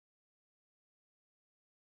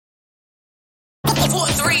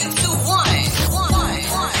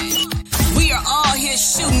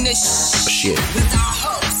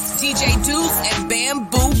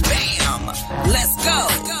Bamboo Bam. Let's go.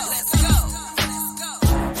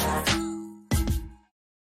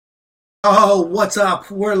 Oh, what's up?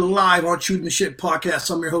 We're live on Shooting the Shit podcast.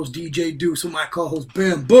 I'm your host, DJ Deuce, with my co-host,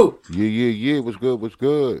 Bamboo. Yeah. What's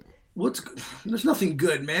good? There's nothing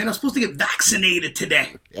good, man. I'm supposed to get vaccinated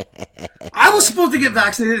today. I was supposed to get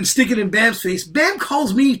vaccinated and stick it in Bam's face. Bam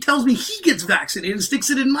calls me, tells me he gets vaccinated and sticks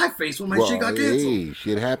it in my face when my shit got canceled. Hey,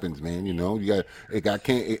 shit happens, man. You know,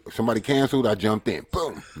 somebody canceled, I jumped in.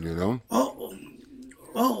 Boom. You know?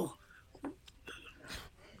 Oh.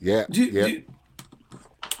 Yeah. What's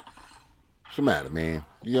the matter, man?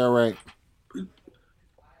 You all right?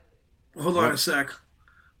 Hold on a sec.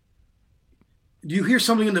 Do you hear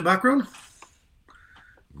something in the background?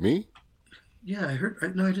 Me? Yeah, I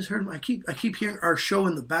heard. No, I just heard. I keep hearing our show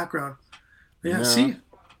in the background. Yeah, No. See?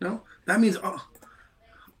 No, that means. Oh,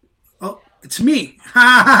 it's me.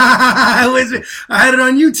 I had it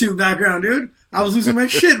on YouTube background, dude. I was losing my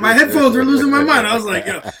shit. My headphones were losing my mind. I was like,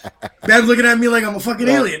 yo, Dad's looking at me like I'm a fucking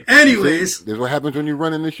alien. Anyways, this is what happens when you're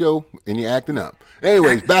running the show and you're acting up.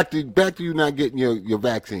 Anyways, back to you not getting your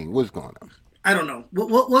vaccine. What's going on? I don't know.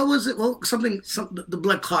 What was it? Well, something the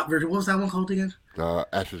blood clot version. What was that one called again?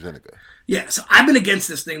 AstraZeneca. Yeah, so I've been against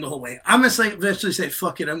this thing the whole way. I'm gonna eventually say,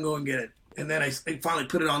 fuck it, I'm going to get it. And then I finally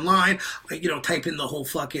put it online. Type in the whole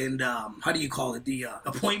fucking how do you call it? The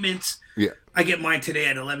appointments. Yeah. I get mine today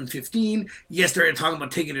at 11:15. Yesterday they're talking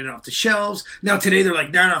about taking it off the shelves. Now today they're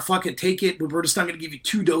like, nah, fucking take it, but we're just not gonna give you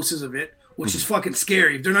 2 doses of it, which is fucking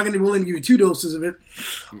scary. If they're not gonna be willing to give you 2 doses of it,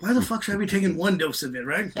 why the fuck should I be taking 1 dose of it,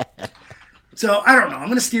 right? So I don't know. I'm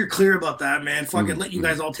gonna steer clear about that, man. Fucking let you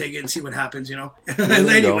guys all take it and see what happens,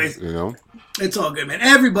 Anyways, it's all good, man.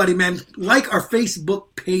 Everybody, man, like our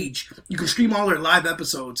Facebook page. You can stream all our live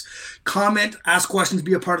episodes. Comment, ask questions,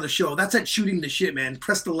 be a part of the show. That's at Shooting the Shit, man.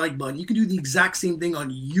 Press the like button. You can do the exact same thing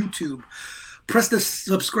on YouTube. Press the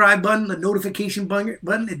subscribe button, the notification button.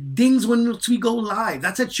 It dings when we go live.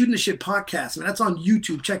 That's at Shooting the Shit podcast, man. That's on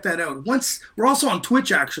YouTube. Check that out. We're also on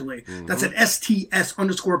Twitch, actually. That's at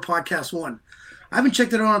STS_podcast1. I haven't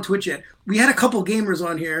checked it out on Twitch yet. We had a couple gamers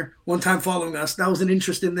on here one time following us. That was an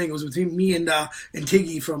interesting thing. It was between me and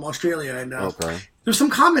Tiggy from Australia. And there's some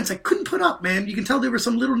comments I couldn't put up, man. You can tell they were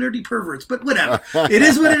some little nerdy perverts, but whatever. It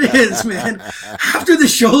is what it is, man. After the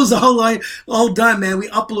show's all done, man, we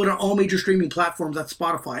upload on all major streaming platforms. That's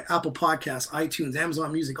Spotify, Apple Podcasts, iTunes,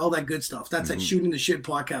 Amazon Music, all that good stuff. That's at Shooting the Shit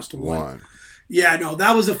podcast 1. Yeah, no,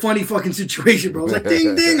 that was a funny fucking situation, bro. I was like,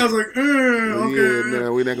 ding, ding. I was like, okay. Yeah,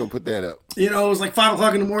 no, we're not going to put that up. It was like 5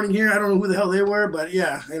 o'clock in the morning here. I don't know who the hell they were, but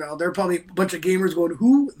yeah, they're probably a bunch of gamers going,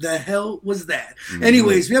 who the hell was that?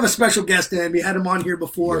 Anyways, we have a special guest, and we had him on here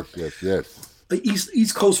before. Yes. An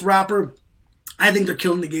East Coast rapper. I think they're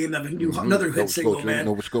killing the game. They have another hit single, man.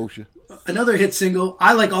 Nova Scotia. Another hit single.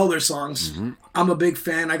 I like all their songs. I'm a big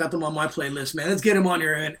fan. I got them on my playlist, man. Let's get him on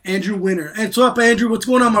here, man. Andrew Winter. What's up, Andrew? What's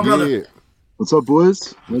going on, my brother? Yeah. What's up,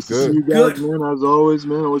 boys? Nice to see you guys, man. As always,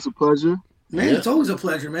 man. Always a pleasure. Man, It's always a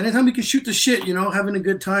pleasure, man. Anytime we can shoot the shit, having a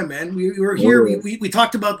good time, man. We were here. We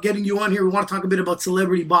talked about getting you on here. We want to talk a bit about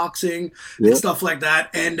celebrity boxing and stuff like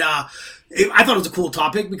that. And I thought it was a cool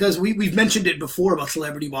topic because we've mentioned it before about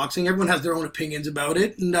celebrity boxing. Everyone has their own opinions about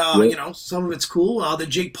it, and some of it's cool. The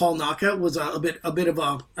Jake Paul knockout was a bit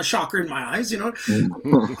of a shocker in my eyes.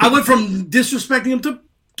 I went from disrespecting him to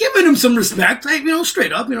giving him some respect,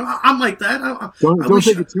 straight up. I'm like that. Don't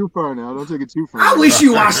take it too far now. Don't take it too far. I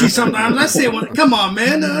wishy-washy sometimes. Let's say, come on,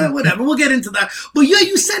 man. Whatever. We'll get into that. But yeah,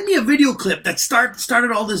 you sent me a video clip that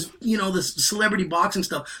started all this, this celebrity boxing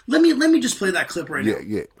stuff. Let me just play that clip right now.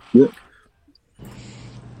 Yeah.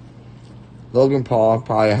 Logan Paul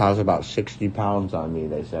probably has about 60 pounds on me,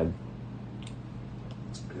 they said.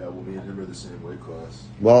 Yeah, well, me and him are the same weight class.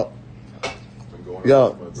 Well, I'm going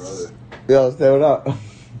out with my brother. Yo, say what up.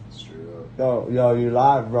 Straight up. Yo, you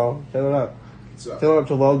live, bro. Say what up. What's up? Say what up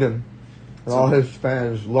to Logan and all his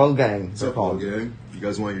fans. Low Gang. What's up, Low Gang? You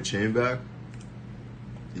guys want your chain back?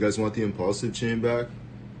 You guys want the impulsive chain back?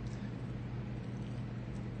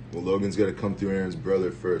 Well, Logan's got to come through Aaron's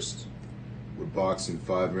brother first. We're boxing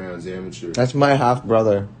 5 rounds amateur. That's my half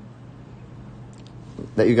brother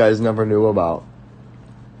that you guys never knew about.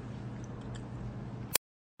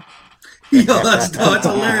 Yo, that's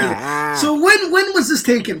hilarious. So when was this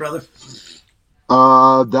taken, brother?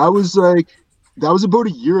 That was about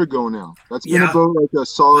a year ago now. That's been about like a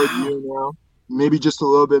solid year now. Maybe just a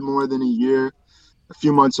little bit more than a year, a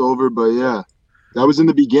few months over, but yeah. That was in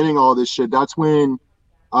the beginning of all this shit. That's when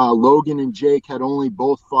Logan and Jake had only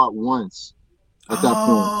both fought once at that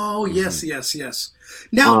point. Oh, yes.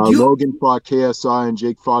 Now, Logan fought KSI and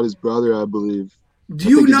Jake fought his brother, I believe. Do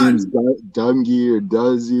you his not? name's Dungy or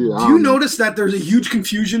Duzzy. Do you notice that there's a huge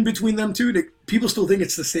confusion between them two? That people still think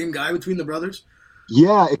it's the same guy between the brothers?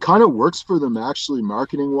 Yeah, it kind of works for them actually,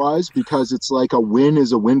 marketing wise, because it's like a win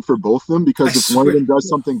is a win for both of them. Because if one of them does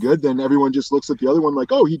something good, then everyone just looks at the other one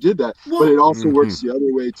like, "Oh, he did that." But it also works the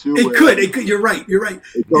other way too. It could. You're right.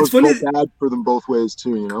 It goes both bad for them both ways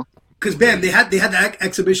too. You know. Because Bam, they had that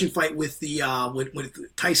exhibition fight with the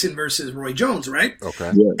with Tyson versus Roy Jones, right?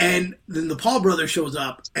 Okay. Yeah. And then the Paul brother shows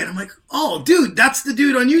up, and I'm like, "Oh, dude, that's the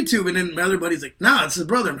dude on YouTube." And then my other buddy's like, "Nah, it's his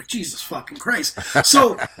brother." I'm like, "Jesus fucking Christ!"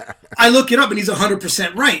 So I look it up, and he's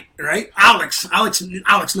 100% right.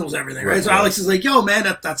 Alex knows everything, right? So Alex is like, "Yo,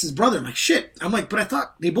 man, that's his brother." I'm like, "Shit." I'm like, "But I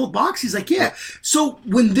thought they both box." He's like, "Yeah." So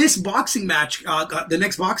when this boxing match, the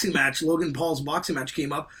next boxing match, Logan Paul's boxing match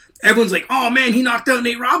came up. Everyone's like, "Oh man, he knocked out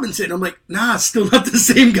Nate Robinson." I'm like, "Nah, it's still not the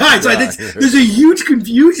same guy." So I think there's a huge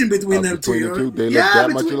confusion between them two. Between the two, they look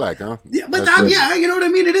that much alike, huh? Yeah, but you know what I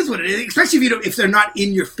mean. It is what it is. Especially if they're not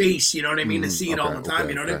in your face, you know what I mean, to see it all the time.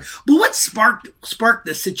 You know what I mean. But what sparked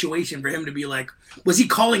this situation for him to be like? Was he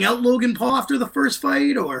calling out Logan Paul after the first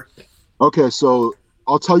fight, or? Okay, so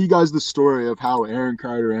I'll tell you guys the story of how Aaron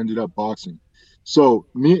Carter ended up boxing. So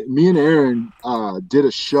me and Aaron did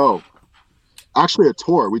a show. Actually a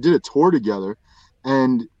tour. We did a tour together,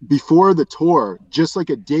 and before the tour, just like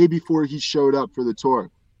a day before he showed up for the tour,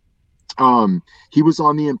 he was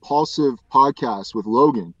on the Impulsive podcast with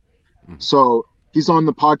Logan. So he's on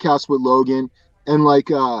the podcast with Logan, and like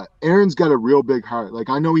Aaron's got a real big heart. Like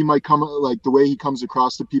I know he might come like the way he comes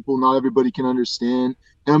across to people, not everybody can understand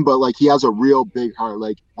him, but like he has a real big heart.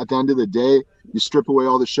 Like at the end of the day, you strip away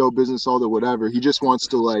all the show business, all the whatever, he just wants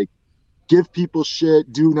to like give people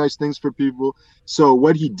shit, do nice things for people. So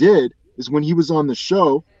what he did is when he was on the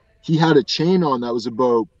show, he had a chain on that was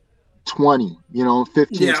about 20,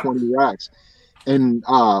 15, 20 racks. And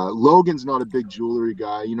Logan's not a big jewelry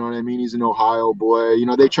guy, you know what I mean? He's an Ohio boy.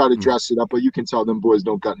 They try to dress it up, but you can tell them boys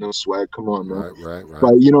don't got no swag. Come on, man. Right.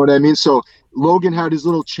 But you know what I mean? So Logan had his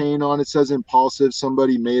little chain on. It says Impulsive.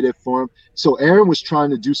 Somebody made it for him. So Aaron was trying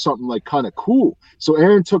to do something like kind of cool. So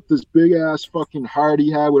Aaron took this big ass fucking heart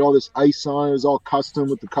he had with all this ice on. It was all custom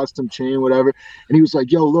with the custom chain, whatever. And he was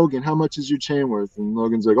like, "Yo, Logan, how much is your chain worth?" And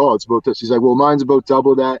Logan's like, "Oh, it's about this." He's like, "Well, mine's about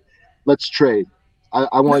double that. Let's trade.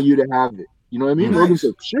 I want you to have it." You know what I mean? Nice. Logan's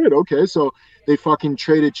like, "Shit, okay." So they fucking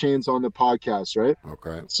traded chains on the podcast, right?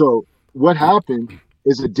 Okay. So what happened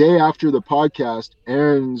is a day after the podcast,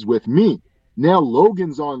 Aaron's with me. Now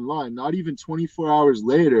Logan's online, not even 24 hours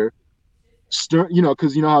later.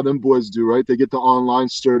 Because you know how them boys do, right? They get the online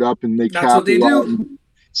stirred up and they That's what they do.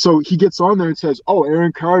 So he gets on there and says, "Oh,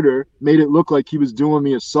 Aaron Carter made it look like he was doing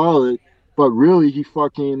me a solid, but really he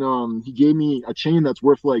fucking he gave me a chain that's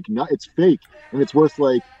worth like it's fake and it's worth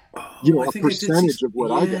like a percentage of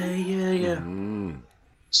what I got." Yeah.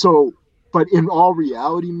 So, but in all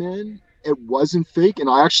reality, man, it wasn't fake. And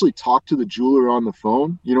I actually talked to the jeweler on the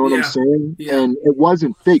phone. You know what I'm saying? Yeah. And it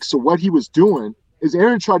wasn't fake. So what he was doing is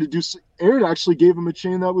Aaron actually gave him a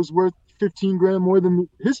chain that was worth 15 grand more than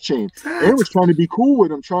his chain. Aaron was trying to be cool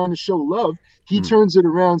with him, trying to show love. He turns it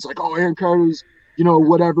around. It's like, "Oh, Aaron Carter's,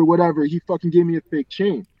 whatever. He fucking gave me a fake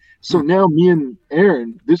chain." So now me and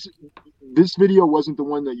Aaron, this video wasn't the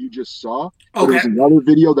one that you just saw. Okay. There was another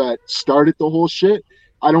video that started the whole shit.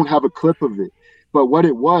 I don't have a clip of it. But what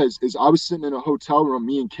it was is I was sitting in a hotel room,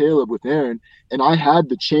 me and Caleb with Aaron, and I had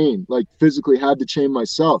the chain, like physically had the chain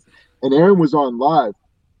myself. And Aaron was on live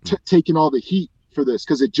taking all the heat for this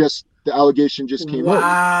because the allegation just came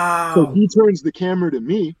out. So he turns the camera to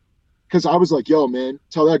me because I was like, "Yo, man,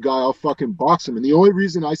 tell that guy I'll fucking box him." And the only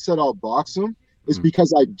reason I said I'll box him is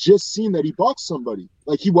because I just seen that he boxed somebody.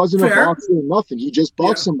 Like he wasn't a boxer or nothing. He just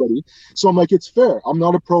boxed somebody. So I'm like, it's fair. I'm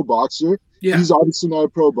not a pro boxer. Yeah. He's obviously not a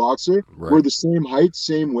pro boxer. Right. We're the same height,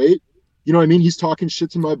 same weight. You know what I mean? He's talking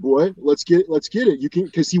shit to my boy. Let's get it. You can,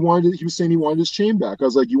 because he was saying he wanted his chain back. I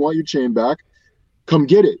was like, "You want your chain back? Come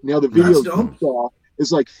get it." Now the video you saw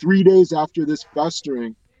is like 3 days after this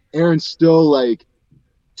festering. Aaron's still like,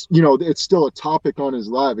 it's still a topic on his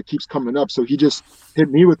live. It keeps coming up. So he just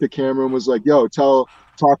hit me with the camera and was like, "Yo, talk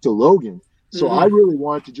to Logan." So I really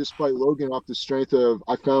wanted to just fight Logan off the strength of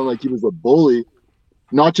I found like he was a bully,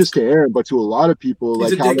 not just to Aaron, but to a lot of people.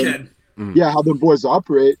 He's like a dickhead. How them boys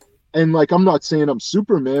operate. And like, I'm not saying I'm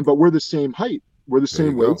Superman, but we're the same height. We're the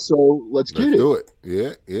same weight. So let's get it. Do it.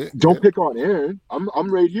 Yeah. Don't pick on Aaron. I'm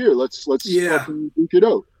right here. Let's fucking duke it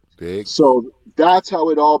out. Big. So that's how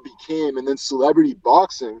it all became. And then celebrity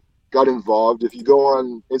boxing got involved. If you go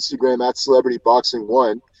on Instagram at Celebrity Boxing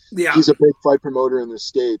 1, he's a big fight promoter in the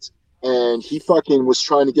States. And he fucking was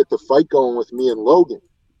trying to get the fight going with me and Logan.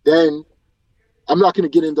 Then I'm not going to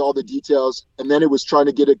get into all the details. And then it was trying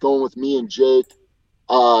to get it going with me and Jake,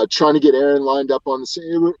 trying to get Aaron lined up on the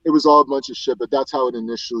same. It was all a bunch of shit, but that's how it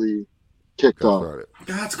initially kicked off.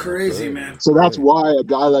 That's crazy, man. So that's why a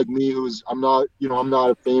guy like me, I'm not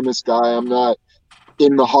a famous guy. I'm not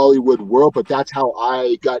in the Hollywood world, but that's how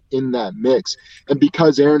I got in that mix. And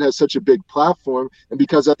because Aaron has such a big platform, and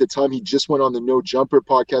because at the time he just went on the No Jumper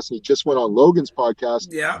podcast and he just went on Logan's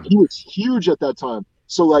podcast, he was huge at that time.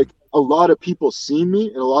 So like a lot of people seen me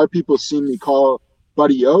and a lot of people seen me call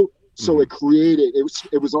Buddy out. So it created,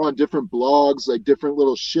 it was on different blogs, like different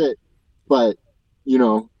little shit, but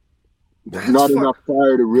not enough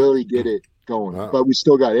fire to really get it going. Wow. But we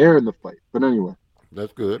still got air in the fight. But anyway.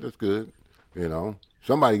 That's good. That's good.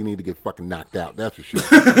 Somebody need to get fucking knocked out. That's for sure.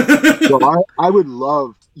 So I would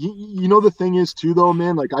love, the thing is too though,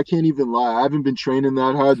 man, like I can't even lie. I haven't been training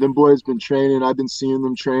that hard. Them boys been training. I've been seeing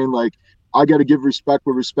them train. Like I got to give respect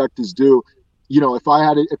where respect is due. If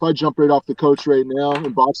I jump right off the coach right now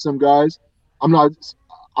and box some guys,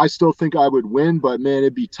 I still think I would win, but man,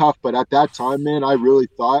 it'd be tough. But at that time, man, I really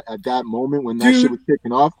thought at that moment when that shit was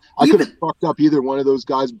kicking off, I could have fucked up either one of those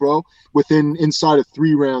guys, bro, inside of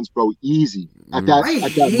 3 rounds, bro, easy. At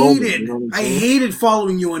that moment, I hated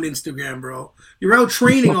following you on Instagram, bro. You're out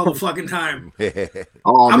training all the fucking time.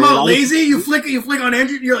 I'm out lazy. You flick on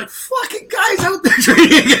Andrew. You're like, fucking guys out there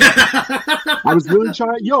training. I was really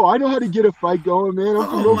trying. I know how to get a fight going, man. I'm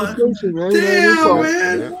from Nova Scotia, man. Damn,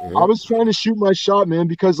 man. I was trying to shoot my shot, man,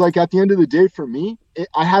 because like at the end of the day, for me,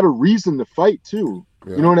 I had a reason to fight too.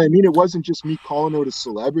 Yeah. You know what I mean? It wasn't just me calling out a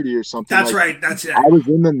celebrity or something. That's right. That's it. I was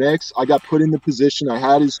in the mix. I got put in the position. I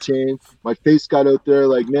had his chain. My face got out there.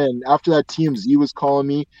 Like, man, after that, TMZ was calling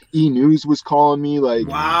me. E-News was calling me. Like,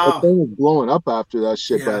 wow. The thing was blowing up after that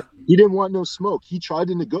shit. Yeah. But he didn't want no smoke. He tried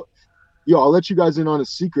to negotiate. I'll let you guys in on a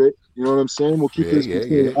secret. You know what I'm saying? We'll keep this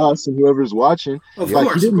between us and whoever's watching. Of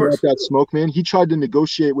course, he didn't want that smoke, man. He tried to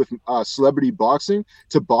negotiate with Celebrity Boxing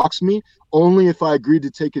to box me only if I agreed to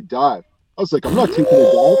take a dive. I was like, I'm not taking a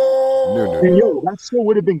dive. No. And that still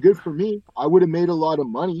would have been good for me. I would have made a lot of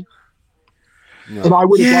money. No. And I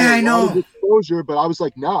would have gotten a lot of exposure, but I was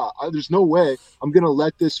like, nah, there's no way I'm going to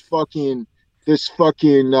let this fucking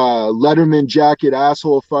Letterman jacket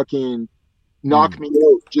asshole fucking knock me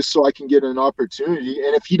out just so I can get an opportunity.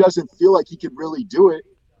 And if he doesn't feel like he could really do it,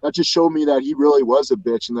 that just showed me that he really was a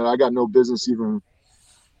bitch and that I got no business even,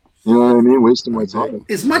 you know what I mean, wasting my time.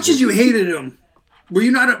 As much as you hated him, were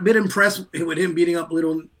you not a bit impressed with him beating up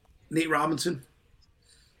little Nate Robinson?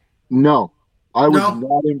 No, I was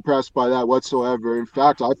not impressed by that whatsoever. In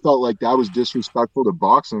fact, I felt like that was disrespectful to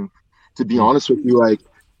boxing, to be honest with you. Like,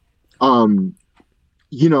 I'm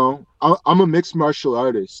a mixed martial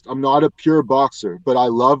artist. I'm not a pure boxer, but I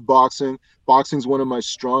love boxing. Boxing's one of my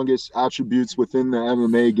strongest attributes within the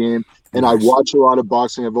MMA game. And I watch a lot of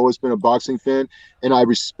boxing. I've always been a boxing fan, and I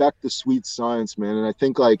respect the sweet science, man. And I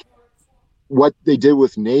think like what they did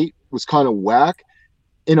with Nate was kind of whack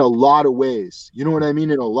in a lot of ways. You know what I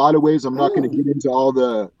mean? In a lot of ways, I'm not going to get into all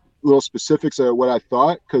the little specifics of what I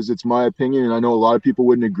thought because it's my opinion and I know a lot of people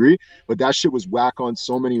wouldn't agree, but that shit was whack on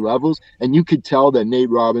so many levels. And you could tell that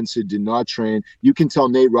Nate Robinson did not train. You can tell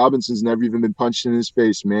Nate Robinson's never even been punched in his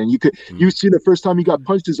face, man. You see the first time he got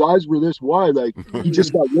punched, his eyes were this wide. Like he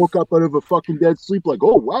just got woke up out of a fucking dead sleep. Like,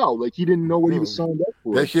 oh wow, like he didn't know what he was signed up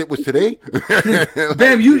for. That shit was today.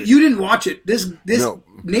 Bam, you didn't watch it. This no.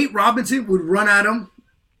 Nate Robinson would run at him.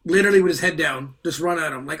 Literally with his head down, just run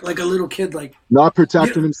at him like a little kid, like not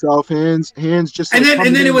protecting himself, hands just. And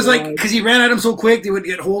then it was like because he ran at him so quick, they would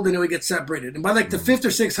get hold and it would get separated. And by like the 5th or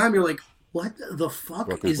 6th time, you're like, what the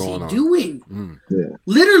fuck is he doing? Yeah.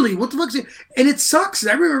 Literally, what the fuck is it? And it sucks.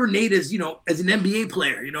 I remember Nate as as an NBA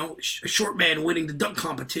player, a short man winning the dunk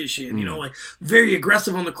competition, like very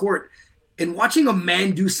aggressive on the court, and watching a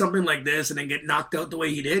man do something like this and then get knocked out the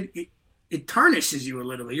way he did. It tarnishes you a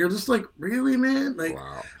little bit. You're just like, really, man? Like,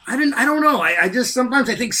 wow. I don't know. I just sometimes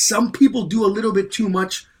I think some people do a little bit too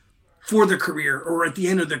much for their career or at the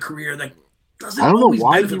end of their career. Like, doesn't I don't always know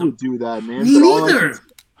why benefit you them. would do that, man. Me neither.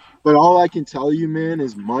 But all I can tell you, man,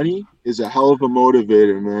 is money is a hell of a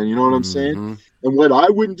motivator, man. You know what I'm saying? And what I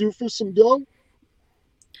wouldn't do for some dough,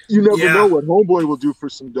 you never know what homeboy will do for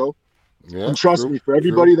some dough. Yeah, and trust me, for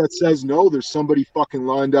everybody that says no, there's somebody fucking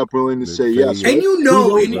lined up willing to say yes. And you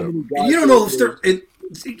don't know if they're,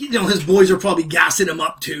 his boys are probably gassing him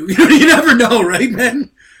up too. You never know, right,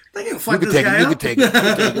 man? They can fuck this guy up. You can take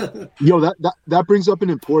it. Yo, that brings up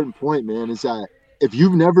an important point, man. Is that if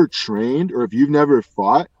you've never trained or if you've never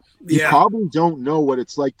fought, you probably don't know what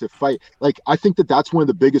it's like to fight. Like, I think that's one of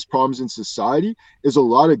the biggest problems in society is a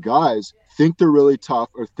lot of guys think they're really tough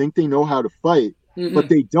or think they know how to fight. but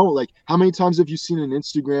they don't. Like, how many times have you seen an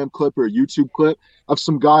Instagram clip or a YouTube clip of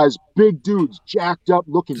some guys, big dudes, jacked up,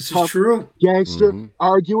 looking This is tough, true. gangster,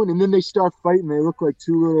 arguing, and then they start fighting. They look like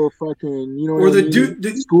two little fucking, you know what Or I the mean? dude,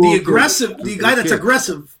 the School aggressive, the guy that's kids.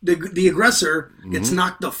 aggressive, the aggressor gets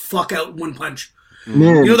knocked the fuck out in one punch.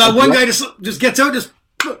 Man, You know, that one guy just gets out, just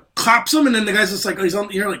claps him, and then the guy's just like, oh, he's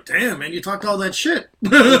on. You're like, damn, man, you talked all that shit.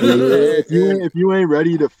 if you ain't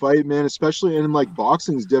ready to fight, man, especially in like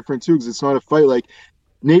boxing is different too, because it's not a fight. Like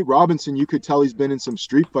Nate Robinson, you could tell he's been in some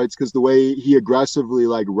street fights because the way he aggressively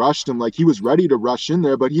like rushed him, like he was ready to rush in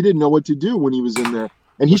there, but he didn't know what to do when he was in there,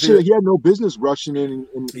 and he had no business rushing in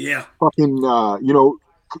and Yeah. fucking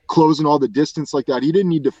closing all the distance like that. He didn't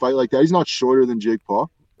need to fight like that. He's not shorter than Jake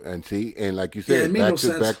Paul. And see, and like you Yeah, it said, made no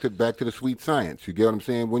sense. back to the sweet science. You get what I'm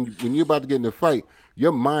saying? When you're about to get in a fight,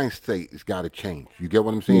 your mind state has got to change. You get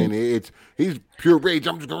what I'm saying? He's pure rage.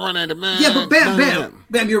 I'm just gonna run at him, man. Yeah, but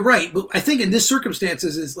Bam, you're right. But I think in this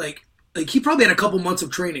circumstances is like he probably had a couple months of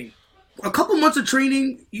training. A couple months of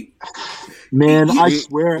training. Man, I He-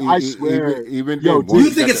 swear. Even Yo, then, Do you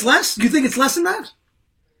think it's less? Do you think it's less than that?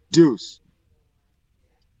 Deuce,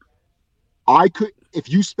 I could, if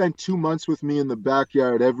you spent 2 months with me in the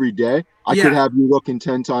backyard every day, I could have you looking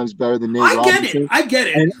 10 times better than Nate Robinson. I get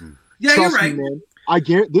it. And Yeah, you're trust right. me, man, I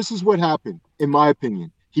guarantee this is what happened, in my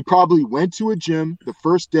opinion. He probably went to a gym the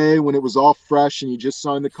first day when it was all fresh and he just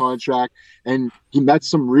signed the contract, and he met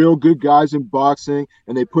some real good guys in boxing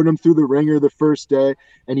and they put him through the ringer the first day,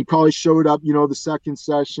 and he probably showed up, the second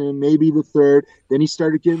session, maybe the third. Then he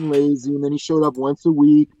started getting lazy, and then he showed up once a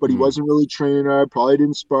week, but he wasn't really training hard, probably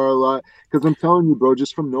didn't spar a lot. Because I'm telling you, bro,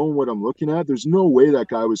 just from knowing what I'm looking at, there's no way that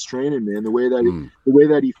guy was training, man. The way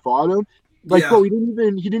that he fought him. Like, bro, he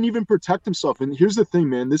didn't even protect himself. And here's the thing,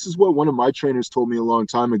 man. This is what one of my trainers told me a long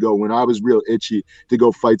time ago when I was real itchy to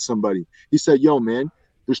go fight somebody. He said, yo, man,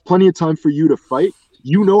 there's plenty of time for you to fight.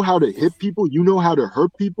 You know how to hit people. You know how to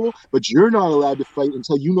hurt people. But you're not allowed to fight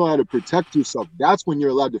until you know how to protect yourself. That's when you're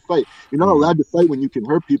allowed to fight. You're not allowed to fight when you can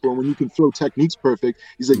hurt people and when you can throw techniques perfect.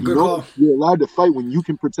 He's like, you're allowed to fight when you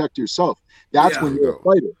can protect yourself. That's when you're a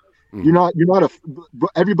fighter. You're not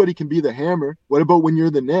everybody can be the hammer. What about when you're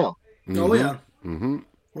the nail? Oh yeah.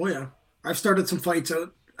 Oh yeah. I've started some fights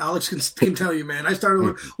out. Alex can tell you, man. I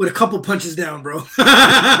started with a couple punches down, bro.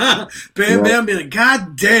 Bam, be like,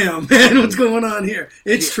 God damn, man, what's going on here?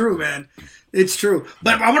 It's true, man. It's true.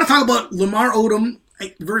 But I want to talk about Lamar Odom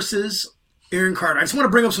versus Aaron Carter. I just want to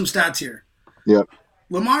bring up some stats here. Yeah.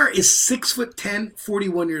 Lamar is 6'10",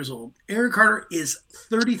 41 years old. Aaron Carter is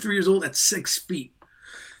 33 years old at 6 feet.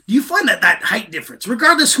 Do you find that height difference,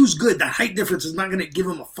 regardless who's good, that height difference is not going to give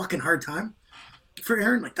him a fucking hard time for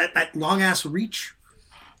Aaron? Like that long ass reach?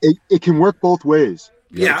 It can work both ways.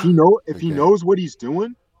 Yeah. If he knows what he's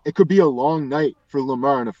doing, it could be a long night for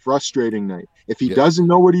Lamar and a frustrating night. If he doesn't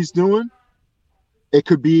know what he's doing, it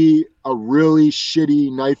could be a really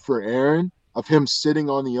shitty night for Aaron of him sitting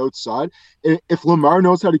on the outside. If Lamar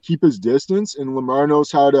knows how to keep his distance and Lamar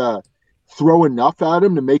knows how to throw enough at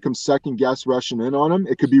him to make him second guess rushing in on him,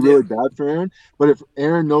 it could be really bad for Aaron. But if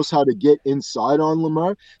Aaron knows how to get inside on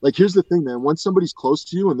Lamar, like, here's the thing, man, once somebody's close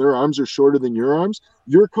to you and their arms are shorter than your arms,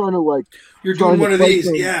 you're kind of like you're doing one of these.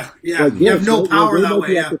 Like you have no power that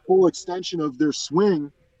way. The full extension of their swing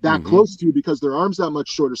that close to you because their arms that much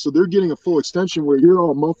shorter, so they're getting a full extension where you're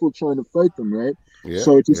all muffled trying to fight them, right?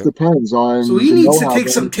 So it just depends on. So he needs to take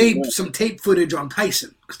some tape footage on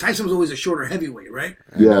Tyson, because Tyson was always a shorter heavyweight, right?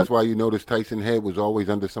 And that's why you notice Tyson's head was always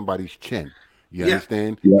under somebody's chin. You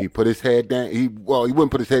understand? He put his head down. He wouldn't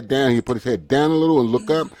put his head down. He'd put his head down a little and look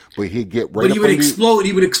up, but he'd get right. But he would explode.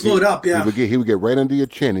 He would explode up. Yeah. He would get right under your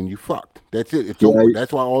chin, and you fucked. That's it. It's over.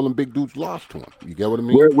 That's why all them big dudes lost to him. You get what I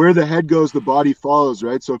mean? Where the head goes, the body follows,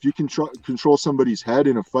 right? So if you can control somebody's head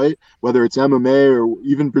in a fight, whether it's MMA or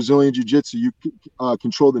even Brazilian Jiu-Jitsu, you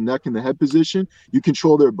control the neck and the head position. You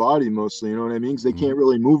control their body mostly. You know what I mean? Because they can't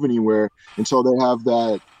really move anywhere until they have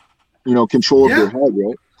that, control of their head,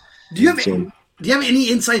 right? Do you have any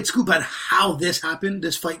inside scoop on how this happened?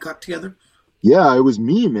 This fight got together? Yeah, it was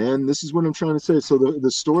me, man. This is what I'm trying to say. So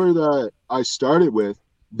the story that I started with,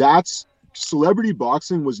 that's celebrity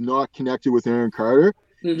boxing was not connected with Aaron Carter.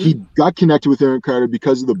 He got connected with Aaron Carter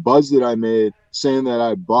because of the buzz that I made saying that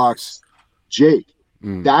I boxed Jake.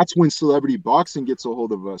 That's when celebrity boxing gets a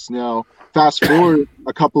hold of us. Now, fast forward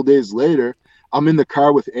a couple days later, I'm in the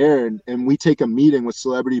car with Aaron and we take a meeting with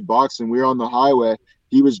celebrity boxing. We were on the highway.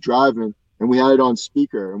 He was driving. And we had it on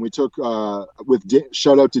speaker, and we took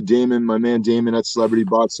shout out to Damon, my man Damon at Celebrity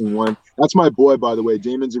Boxing One. That's my boy, by the way.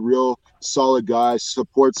 Damon's a real solid guy.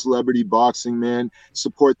 Support Celebrity Boxing, man.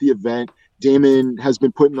 Support the event. Damon has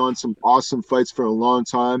been putting on some awesome fights for a long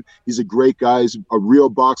time. He's a great guy. He's a real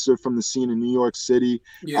boxer from the scene in New York City.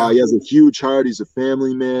 Yeah. He has a huge heart. He's a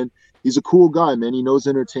family man. He's a cool guy, man. He knows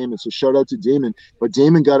entertainment. So shout out to Damon. But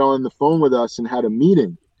Damon got on the phone with us and had a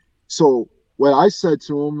meeting. So what I said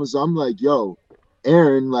to him was, I'm like, yo,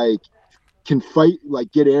 Aaron, like, can fight,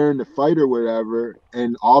 like, get Aaron to fight or whatever,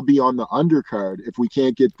 and I'll be on the undercard if we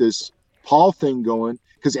can't get this Paul thing going.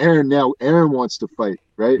 Because Aaron wants to fight,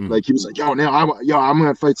 right? Like, he was like, I'm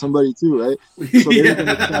gonna fight somebody too, right? So they were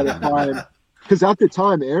gonna try to find, because at the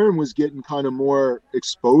time Aaron was getting kind of more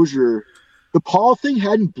exposure. The Paul thing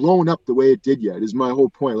hadn't blown up the way it did yet, is my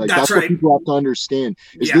whole point. Like, that's right. what people have to understand,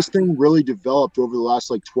 is this thing really developed over the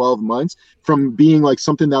last like 12 months from being like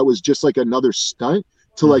something that was just like another stunt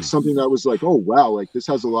to like something that was like, oh wow, like this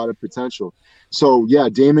has a lot of potential. So yeah,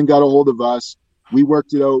 Damon got a hold of us. We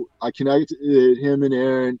worked it out. I connected him and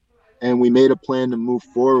Aaron, and we made a plan to move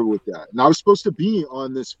forward with that. And I was supposed to be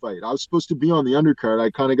on this fight. I was supposed to be on the undercard. I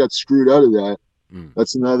kind of got screwed out of that.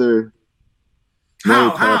 That's another.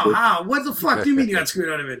 How? What the fuck do you mean you got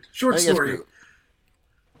screwed out of it? Short story.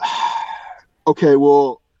 Okay,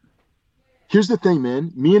 well, here's the thing,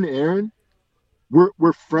 man. Me and Aaron,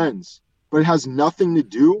 we're friends, but it has nothing to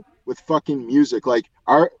do with fucking music. Like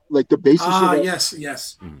the basis of our,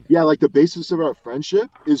 yes. Yeah, like the basis of our friendship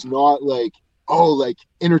is not like, oh, like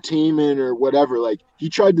entertainment or whatever. Like, he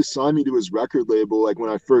tried to sign me to his record label like when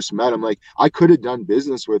I first met him. Like, I could have done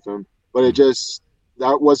business with him, but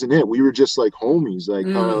that wasn't it. We were just like homies, like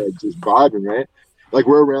kind of like just vibing, right? Like,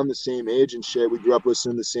 we're around the same age and shit. We grew up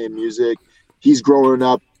listening to the same music. He's growing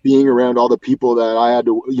up being around all the people that I had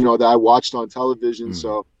to, that I watched on television.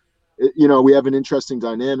 So, we have an interesting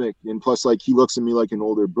dynamic, and plus, like, he looks at me like an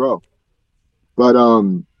older bro. But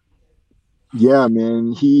yeah,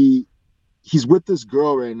 man, he's with this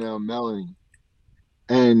girl right now, Melanie,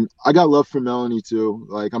 and I got love for Melanie too.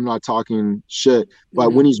 Like, I'm not talking shit,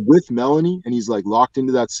 but when he's with Melanie and he's like locked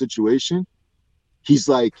into that situation, he's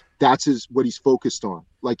like, that's what he's focused on,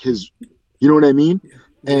 like his, you know what I mean?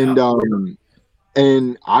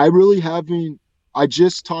 And I really haven't. I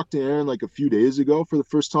just talked to Aaron like a few days ago for the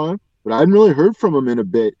first time, but I hadn't really heard from him in a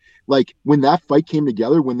bit. Like, when that fight came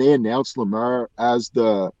together, when they announced Lamar as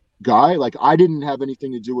the guy, like, I didn't have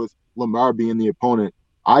anything to do with Lamar being the opponent.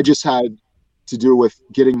 I just had to do with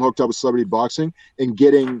getting him hooked up with celebrity boxing and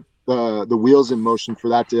getting the wheels in motion for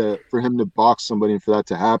him to box somebody and for that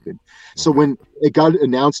to happen. So when it got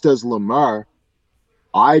announced as Lamar,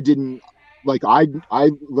 I didn't, like, I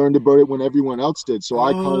learned about it when everyone else did. So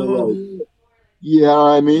I kind of like, yeah,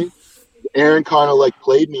 I mean, Aaron kind of like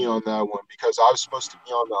played me on that one, because I was supposed to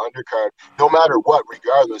be on the undercard no matter what.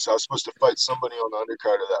 Regardless, I was supposed to fight somebody on the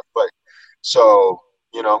undercard of that fight. So,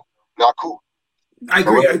 not cool. I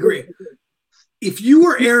agree. If you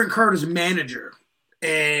were Aaron Carter's manager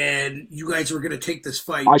and you guys were going to take this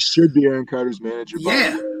fight, I should be Aaron Carter's manager.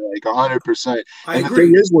 Yeah, like 100%. I and agree.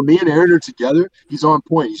 The thing is, when me and Aaron are together, he's on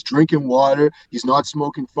point. He's drinking water. He's not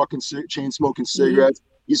smoking fucking chain smoking cigarettes.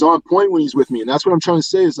 He's on point when he's with me. And that's what I'm trying to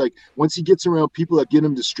say is, like, once he gets around people that get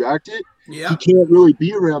him distracted, he can't really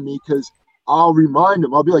be around me, because I'll remind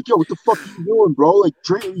him. I'll be like, yo, what the fuck are you doing, bro? Like,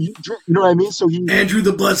 drink, you know what I mean? So Andrew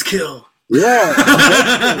the Buzzkill. Yeah.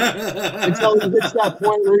 Until he hits that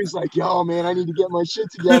point where he's like, yo, man, I need to get my shit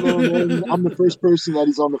together. And I'm the first person that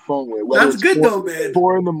he's on the phone with. That's good, though, man.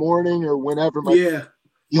 4 a.m. or whenever.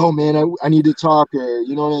 Yo, man, I need to talk, or,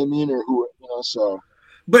 you know what I mean? Or who, so.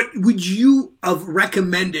 But would you have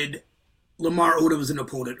recommended Lamar Odom as an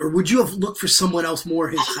opponent, or would you have looked for someone else more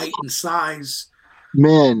his height and size?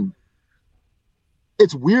 Man,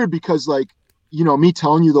 it's weird because, like, me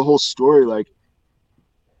telling you the whole story, like,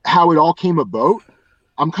 how it all came about,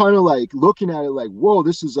 I'm kind of like looking at it like, whoa,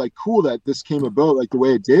 this is like cool that this came about like the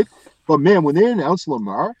way it did. But man, when they announced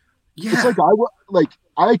Lamar, it's like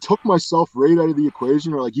I took myself right out of the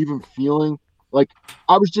equation, or like even feeling like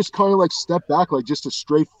I was just kind of like step back, like just a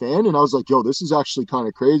straight fan, and I was like, yo, this is actually kind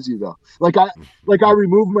of crazy though. Like I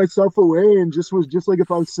removed myself away and was just like if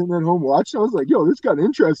I was sitting at home watching, I was like, yo, this got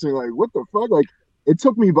interesting. Like, what the fuck? Like, it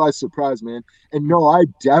took me by surprise, man. And no, I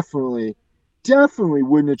definitely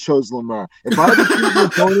wouldn't have chose Lamar. If I had to choose an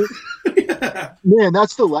opponent, man,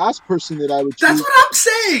 that's the last person that I would choose. That's what I'm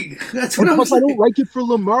saying. That's what I'm saying. I don't like it for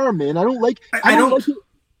Lamar, man. I don't like it.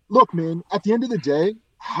 Look, man, at the end of the day,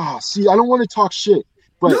 see, I don't want to talk shit.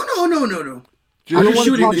 But no. You're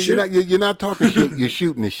not talking shit. You're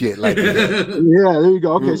shooting the shit. Like yeah, there you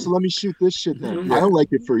go. Okay, so let me shoot this shit then. I don't like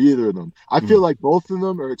it for either of them. I feel like both of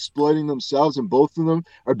them are exploiting themselves, and both of them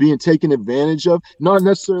are being taken advantage of. Not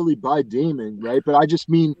necessarily by Damon, right? But I just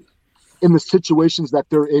mean in the situations that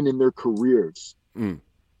they're in their careers.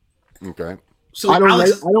 Okay. So I don't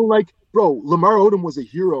Alex, like, bro. Lamar Odom was a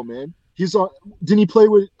hero, man. He's on. Didn't he play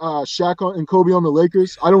with Shaq and Kobe on the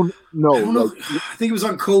Lakers? I don't know. I don't know. Like, I think he was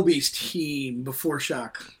on Kobe's team before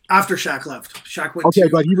Shaq. After Shaq left, Shaq went okay, to.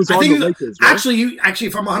 but he was I on think the Lakers. Right? Actually,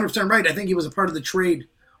 if I'm 100% right, I think he was a part of the trade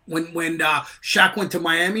when Shaq went to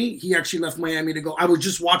Miami. He actually left Miami to go. I was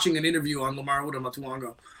just watching an interview on Lamar Odom not too long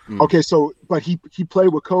ago. Okay, so but he played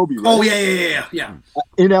with Kobe. Right? Oh yeah.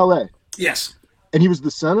 In LA. Yes. And he was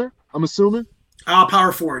the center. I'm assuming.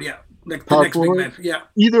 Power forward. Yeah. Like the Power next forward? big man. Yeah.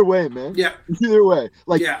 Either way, man. Yeah. Either way,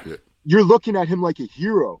 like Yeah. you're looking at him like a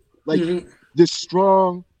hero, like this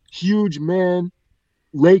strong, huge man.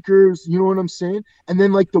 Lakers, you know what I'm saying? And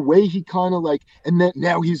then like the way he kind of like, and then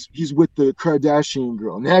now he's with the Kardashian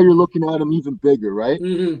girl. Now you're looking at him even bigger, right?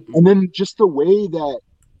 Mm-hmm. And then just the way that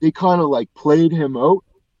they kind of like played him out,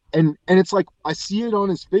 and it's like I see it on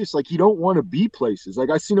his face, like he don't want to be places. Like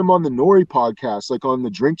I seen him on the Nori podcast, like on the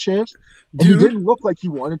Drink Champs, and he didn't look like he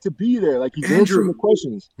wanted to be there. Like he's answering the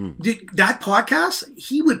questions. That podcast,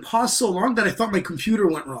 he would pause so long that I thought my computer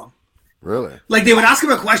went wrong. Really? Like they would ask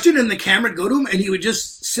him a question and the camera would go to him and he would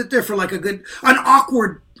just sit there for like an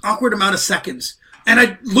awkward amount of seconds. And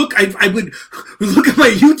I would look at my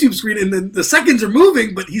YouTube screen and the seconds are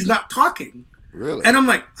moving, but he's not talking. Really? And I'm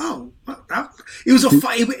like, oh, it was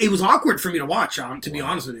it was awkward for me to watch, to be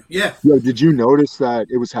honest with you. Yeah. Yo, did you notice that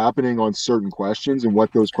it was happening on certain questions and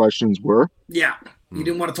what those questions were? Yeah. You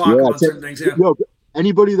didn't want to talk about certain things. Yeah. Yo,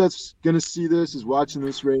 anybody that's gonna see this is watching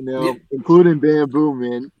this right now, including Bamboo,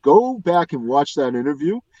 man. Go back and watch that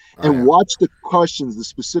interview and watch the questions, the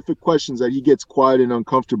specific questions that he gets quiet and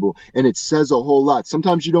uncomfortable, and it says a whole lot.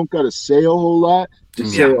 Sometimes you don't gotta say a whole lot to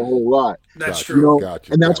say a whole lot. That's You true. know?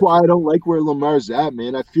 And that's why I don't like where Lamar's at,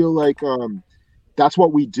 man. I feel like that's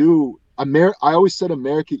what we do. I always said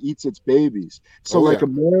America eats its babies. So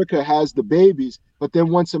America has the babies, but then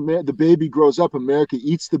once the baby grows up, America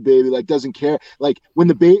eats the baby, like doesn't care. Like when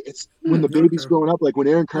the baby's growing up, like when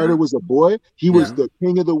Aaron Carter was a boy, he was the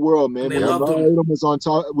king of the world, man. When Lamar Odom was on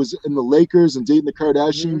top, was in the Lakers and dating the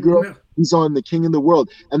Kardashian girl, he's on the king of the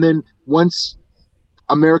world. And then once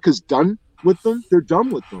America's done with them, they're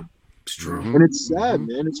done with them. It's true. And it's sad,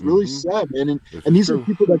 man. It's really sad, man. And these are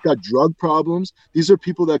people that got drug problems. These are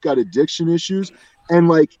people that got addiction issues. And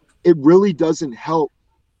like, it really doesn't help,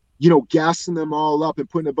 gassing them all up and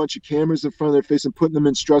putting a bunch of cameras in front of their face and putting them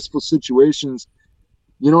in stressful situations.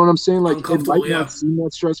 You know what I'm saying? Like, it might not seem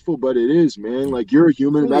that stressful, but it is, man. Like, you're a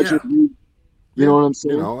human. Imagine you know what I'm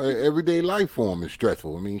saying? Everyday life for him is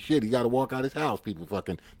stressful. I mean, shit, he got to walk out his house. People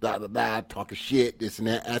fucking talking shit, this and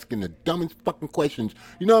that, asking the dumbest fucking questions.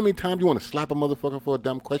 You know how many times you want to slap a motherfucker for a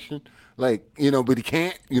dumb question? Like, but he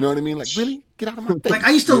can't. You know what I mean? Like, really? Get out of my face. Like,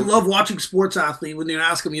 I used to love watching sports athletes when they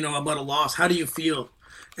ask them, about a loss. How do you feel?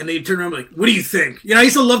 And they turn around like, what do you think? I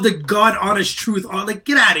used to love the God honest truth. Like,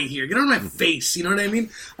 get out of here. Get out of my face. You know what I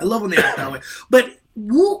mean? I love when they act that way. But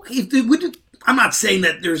if they wouldn't. I'm not saying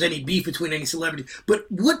that there's any beef between any celebrity, but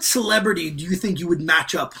what celebrity do you think you would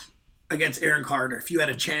match up against Aaron Carter if you had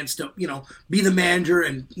a chance to, be the manager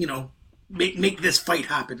and, make this fight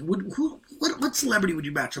happen? What celebrity would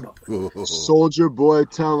you match him up with? Soldier Boy,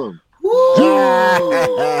 tell him.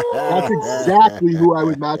 That's exactly who I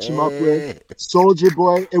would match him up with. Soldier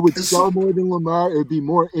Boy. It would sell more than Lamar. It would be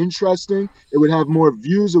more interesting. It would have more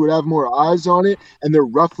views. It would have more eyes on it. And they're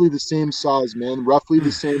roughly the same size, man. Roughly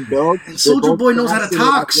the same build. And Soldier Boy knows how to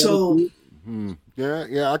talk, so.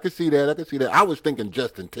 Yeah, I could see that. I was thinking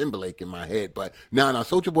Justin Timberlake in my head, but no,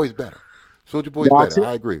 Soldier Boy's better. Soldier Boy's better.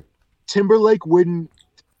 I agree. Timberlake,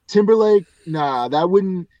 nah, that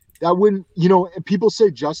wouldn't, people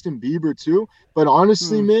say Justin Bieber too, but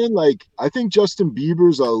honestly, man, like, I think Justin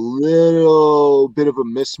Bieber's a little bit of a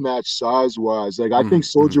mismatch size-wise. Like, I think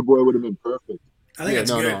Soldier Boy would have been perfect. I think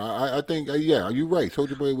that's good. I think, you're right.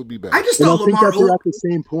 Soldier Boy would be better. I just thought Lamar. I think they're at the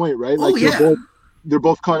same point, right? Like, they're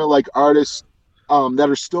both kind of like artists that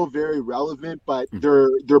are still very relevant, but their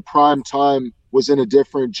prime time was in a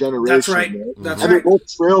different generation. That's right. Right? That's and they're both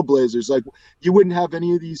trailblazers. Like, you wouldn't have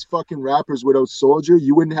any of these fucking rappers without Soldier.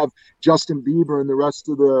 You wouldn't have Justin Bieber and the rest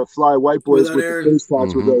of the fly white boys with the face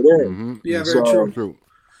tats without Aaron. Yeah, very true.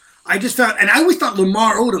 I just found, and I always thought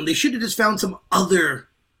Lamar Odom, they should have just found some other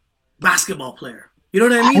basketball player. You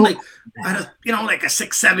know what I mean? Like, like a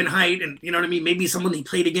 6'7" height, and you know what I mean? Maybe someone he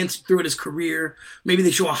played against throughout his career. Maybe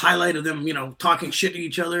they show a highlight of them, talking shit to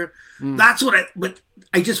each other. That's what when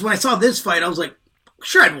I saw this fight, I was like,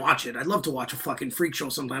 sure, I'd watch it. I'd love to watch a fucking freak show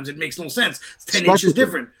sometimes. It makes no sense. It's 10 inches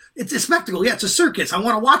different. It's a spectacle. Yeah, it's a circus. I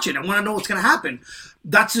want to watch it. I want to know what's going to happen.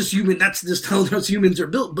 That's just human. That's just how those humans are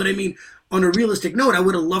built. But I mean, on a realistic note, I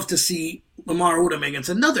would have loved to see Lamar Odom against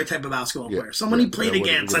another type of basketball player. Someone he played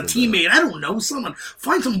against, a teammate. I don't know. Someone.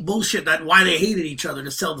 Find some bullshit that why they hated each other to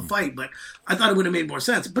sell the fight. But I thought it would have made more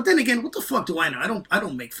sense. But then again, what the fuck do I know? I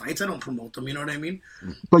don't make fights. I don't promote them. You know what I mean?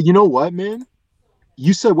 But you know what, man?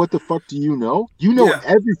 You said, what the fuck do you know? You know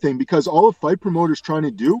everything, because all a fight promoter's trying to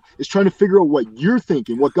do is trying to figure out what you're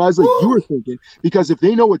thinking, what guys like you are thinking. Because if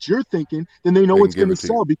they know what you're thinking, then they know what's going to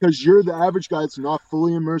sell. Because you're the average guy that's not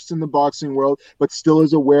fully immersed in the boxing world, but still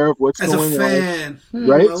is aware of what's going on. As a fan.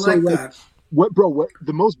 Right? I like that.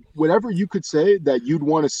 Whatever you could say that you'd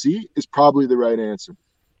want to see is probably the right answer.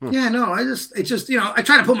 Yeah, no, it's just, I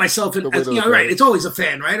try to put myself in, right. It's always a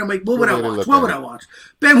fan, right? I'm like, what would I watch? What would I watch?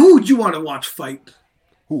 Ben, who would you want to watch fight?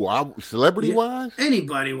 Who, celebrity-wise?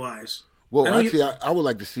 Anybody-wise. Well, actually, I would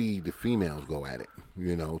like to see the females go at it.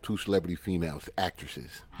 2 celebrity females, actresses.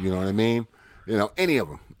 You know what I mean? Any of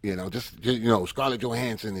them. Just Scarlett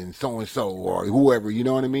Johansson and so-and-so or whoever, you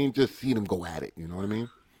know what I mean? Just see them go at it, you know what I mean?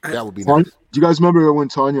 That would be nice. Do you guys remember when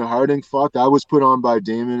Tonya Harding fought? That was put on by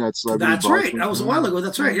Damon at Celebrity That's Boxing. Right. That was a while ago.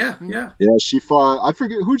 That's right. Yeah. Yeah, she fought. I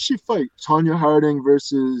forget. Who did she fight? Tonya Harding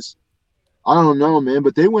versus... I don't know, man,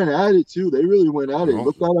 but they went at it too. They really went at it.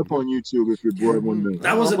 Look that up on YouTube if you're bored one minute.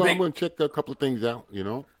 That was I'm going to check a couple of things out,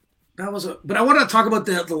 That was but I want to talk about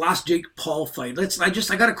the last Jake Paul fight.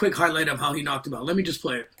 I got a quick highlight of how he knocked him out. Let me just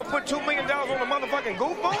play it. Put $2 million on the motherfucking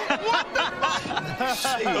goofball? What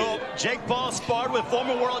the Jake Paul sparred with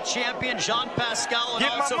former world champion Jean Pascal and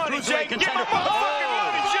also cruiserweight contender. Get my motherfucking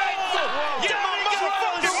money, Jake! Get my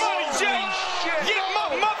motherfucking money, Jake! Get my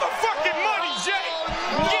motherfucking money, Jake!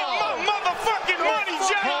 Get my motherfucking money,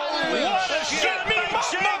 Jake! Get me my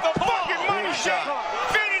motherfucking money, Jake!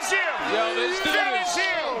 Finish him! Finish him!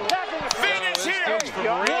 Finish him!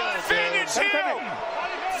 Finish him!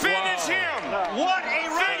 Finish him! What a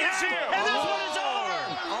finish him! And this one is over!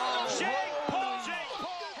 Jake Paul!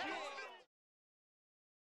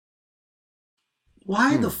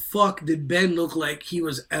 Why the fuck did Ben look like he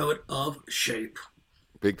was out of shape?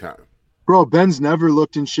 Big time. Bro, Ben's never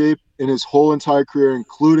looked in shape in his whole entire career,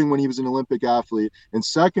 including when he was an Olympic athlete. And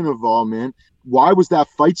second of all, man, why was that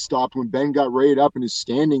fight stopped when Ben got raided up and is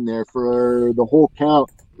standing there for the whole count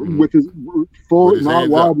with his full, not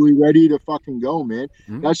wobbly, ready to fucking go, man?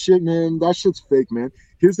 That shit, man, that shit's fake, man.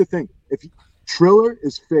 Here's the thing. If Triller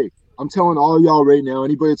is fake, I'm telling all of y'all right now,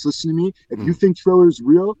 anybody that's listening to me, if you think Triller is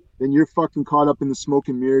real, then you're fucking caught up in the smoke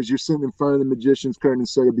and mirrors. You're sitting in front of the magician's curtain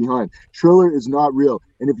instead of behind. Triller is not real.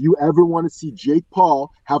 And if you ever want to see Jake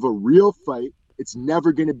Paul have a real fight, it's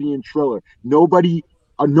never going to be in Triller. No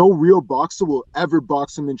real boxer will ever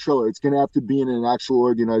box him in Triller. It's going to have to be in an actual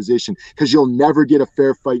organization because you'll never get a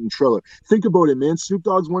fair fight in Triller. Think about it, man. Snoop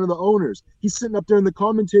Dogg's one of the owners. He's sitting up there in the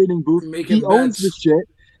commentating booth. He owns this shit.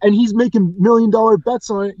 And he's making $1 million bets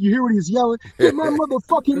on it. You hear what he's yelling? Get my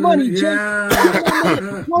motherfucking money, Jake.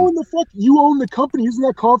 How in the fuck you own the company? Isn't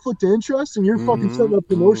that conflict of interest? And you're fucking setting up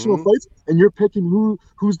promotional fights, and you're picking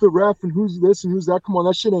who's the ref and who's this and who's that. Come on,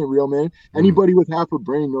 that shit ain't real, man. Anybody with half a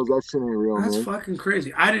brain knows that shit ain't real, man. That's fucking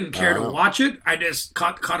crazy. I didn't care to watch it. I just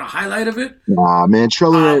caught a highlight of it. Nah, man,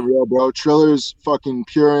 Triller ain't real, bro. Triller's fucking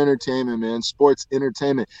pure entertainment, man. Sports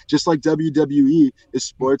entertainment. Just like WWE is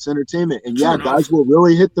sports entertainment. And yeah, guys will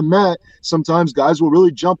really hit the mat. Sometimes guys will really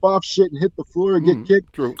jump off shit and hit the floor and get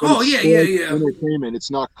kicked. True. Oh, yeah. Entertainment. It's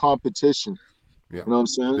not competition. Yeah. You know what I'm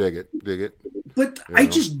saying? Dig it. But I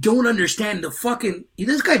just don't understand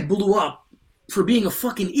this guy blew up for being a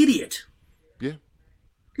fucking idiot. Yeah.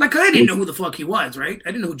 Like, I didn't know who the fuck he was, right?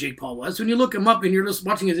 I didn't know who Jake Paul was. When you look him up and you're just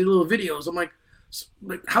watching his little videos, I'm like,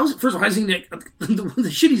 first of all, the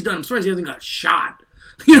shit he's done, I'm surprised he hasn't got shot.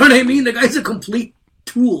 You know what I mean? The guy's a complete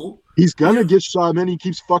tool. He's gonna get shot, man. He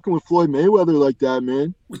keeps fucking with Floyd Mayweather like that,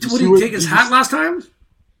 man. What did he take his hat last time?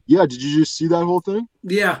 Yeah, did you just see that whole thing?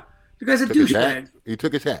 Yeah. The guy's a douchebag. He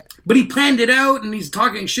took his hat. But he planned it out, and he's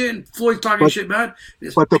talking shit, and Floyd's talking shit bad.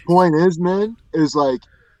 But the point is, man, is like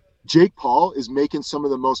Jake Paul is making some of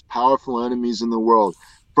the most powerful enemies in the world.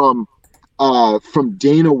 From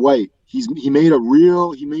Dana White. He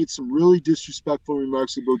made some really disrespectful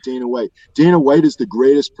remarks about Dana White. Dana White is the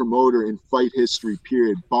greatest promoter in fight history,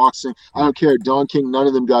 period. Boxing, I don't care. Don King, none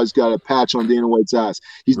of them guys got a patch on Dana White's ass.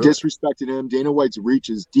 He's disrespected him. Dana White's reach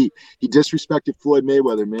is deep. He disrespected Floyd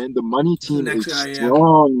Mayweather, man. The money team is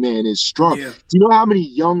strong, man, is strong. Yeah. Do you know how many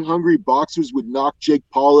young, hungry boxers would knock Jake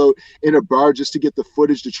Paul out in a bar just to get the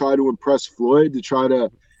footage to try to impress Floyd, to try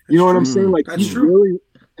to, you know what I'm saying? Like, he's really...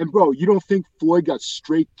 And bro, you don't think Floyd got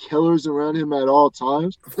straight killers around him at all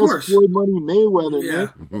times? Of course. That's Floyd Money Mayweather, Yeah.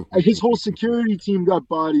 man. And his whole security team got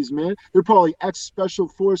bodies, man. They're probably ex-special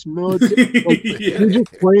force military. Like, Yeah. They're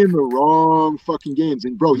just playing the wrong fucking games.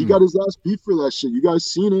 And bro, he got his ass beat for that shit. You guys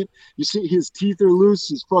seen it? You see his teeth are loose,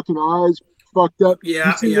 his fucking eyes fucked up.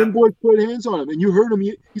 Yeah, You see yeah. them boys put hands on him, and you heard him.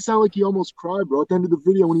 He sounded like he almost cried, bro. At the end of the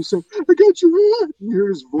video, when he said, "I got your hand," you hear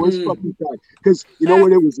his voice fucking crack. Because you know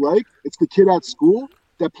what it was like? It's the kid at school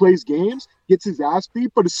that plays games, gets his ass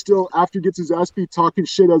beat, but is still after gets his ass beet talking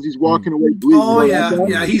shit as he's walking away bleeding. Oh, You know yeah, that guy?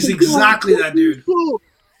 yeah, he's like, exactly that dude.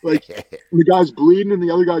 Like the guy's bleeding and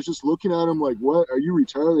the other guy's just looking at him like, "What? Are you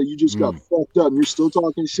retarded? You just got fucked up and you're still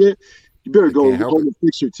talking shit? You better go can't help home it. and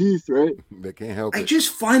fix your teeth, right?" They can't help I it. just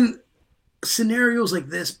find scenarios like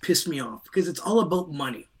this piss me off because it's all about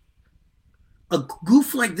money. A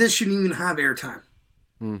goof like this shouldn't even have airtime.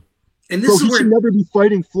 And this Bro, is he where should never be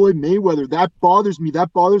fighting Floyd Mayweather. That bothers me.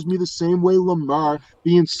 That bothers me the same way Lamar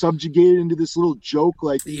being subjugated into this little joke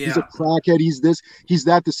like he's a Yeah. crackhead, he's this, he's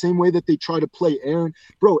that, the same way that they try to play Aaron.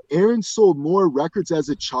 Bro, Aaron sold more records as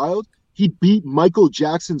a child. He beat Michael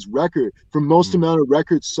Jackson's record for most amount of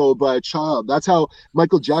records sold by a child. That's how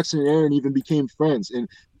Michael Jackson and Aaron even became friends. And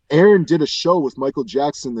Aaron did a show with Michael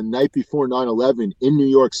Jackson the night before 9/11 in New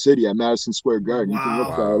York City at Madison Square Garden. You can look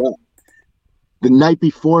that up. The night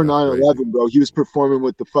before 9/11, bro, he was performing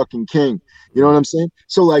with the fucking king. You know what I'm saying?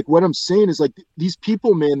 So, like, what I'm saying is, like, these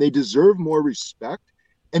people, man, they deserve more respect.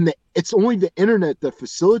 And it's only the internet that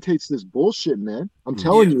facilitates this bullshit, man. I'm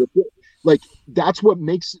telling you, like, that's what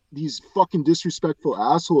makes these fucking disrespectful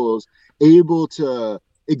assholes able to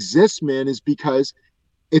exist, man, is because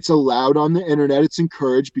it's allowed on the internet. It's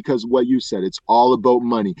encouraged because what you said, it's all about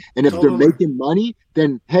money. And if they're making money,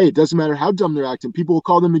 then hey, it doesn't matter how dumb they're acting. People will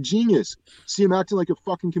call them a genius. See him acting like a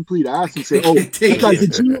fucking complete ass and say, "Oh, that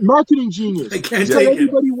guy's a marketing genius." I can't Tell take it.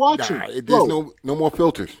 everybody watching. Nah, there's Bro, no more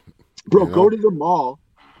filters. Bro, You know? go to the mall,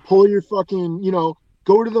 pull your fucking,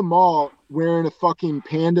 go to the mall wearing a fucking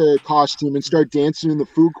panda costume and start dancing in the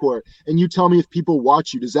food court. And you tell me if people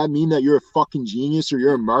watch you, does that mean that you're a fucking genius or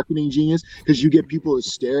you're a marketing genius? Because you get people to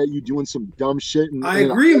stare at you doing some dumb shit. I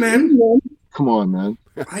agree, man. Come on, man.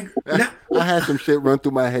 I had some shit run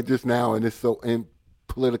through my head just now, and it's so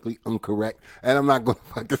politically incorrect. And I'm not going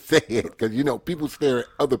to fucking say it because, people stare at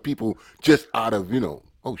other people just out of,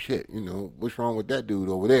 oh shit, what's wrong with that dude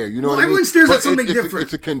over there? You know what I mean? Everyone stares at But something it's different.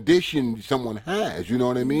 It's a condition someone has, you know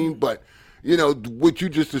what I mean? But, what you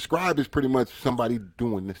just described is pretty much somebody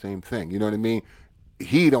doing the same thing. You know what I mean?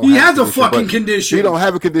 He has a fucking condition. He don't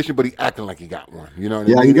have a condition, but he acting like he got one. You know what I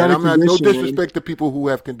Yeah, mean? he got And a I'm not no condition, man. disrespect to people who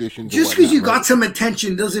have conditions. just because you got some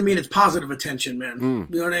attention doesn't mean it's positive attention, man.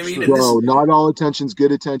 You know what I mean? And Bro, not all attention's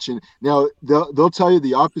good attention. Now, they'll tell you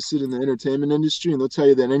the opposite in the entertainment industry, and they'll tell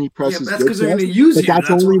you that any press is that's good 'cause they're press, gonna use but you, that's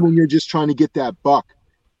that's only why. when you're just trying to get that buck.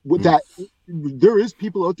 With that, there is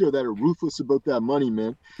people out there that are ruthless about that money,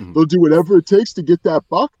 man. They'll do whatever it takes to get that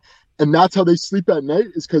buck, and that's how they sleep at night,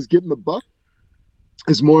 is because getting the buck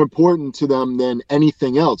is more important to them than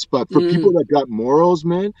anything else. But for people that got morals,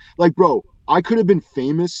 man, like, bro, I could have been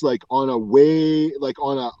famous, like, on a way, like,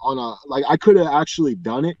 like, I could have actually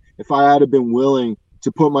done it if I had been willing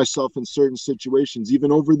to put myself in certain situations,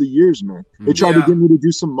 even over the years, man. They tried to get me to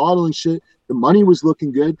do some modeling shit. The money was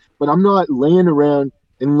looking good, but I'm not laying around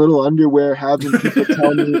in little underwear having people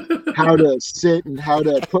tell me how to sit and how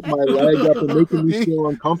to put my leg up and making me feel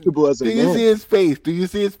uncomfortable as a Do you man. see his face? Do you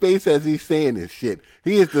see his face as he's saying this shit?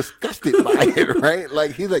 He is disgusted by it, right?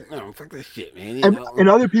 Like, he's like, no, fuck this shit, man. You know? And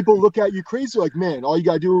other people look at you crazy, like, man, all you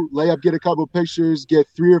gotta do, lay up, get a couple pictures, get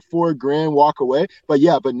 $3 or $4 grand, walk away. But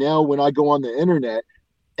now when I go on the internet,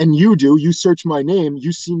 and you search my name,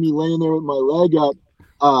 you see me laying there with my leg up,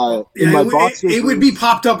 in my boxers. it would be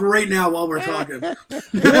popped up right now while we're talking. And then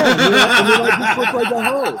I just look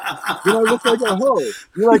like a hoe.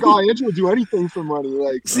 You're like, oh, Andrew will do anything for money.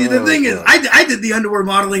 Like, See, the thing is, I did the underwear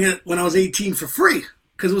modeling when I was 18 for free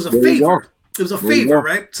because it was a favor. It was a favor,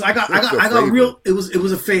 right? So I got real. It was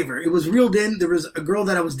a favor. It was reeled in. There was a girl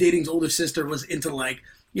that I was dating's older sister was into like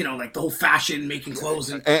the whole fashion, making clothes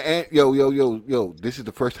and yo, this is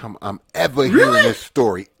the first time I'm ever hearing this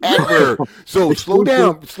story ever. So slow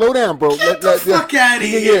down, bro. Get the fuck out of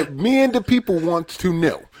here. Me and the people want to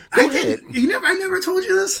know. Go ahead. I never told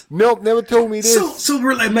you this. Nope, never told me this. So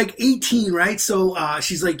we're like 18, right? So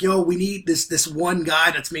she's like, yo, we need this one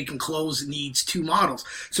guy that's making clothes needs 2 models.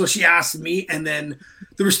 So she asked me, and then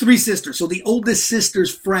there was 3 sisters. So the oldest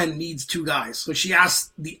sister's friend needs 2 guys. So she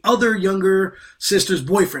asked the other younger sister's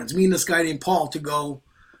boyfriends, me and this guy named Paul, to go,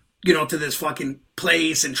 to this fucking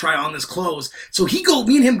place and try on this clothes. So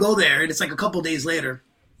me and him go there, and it's like a couple days later.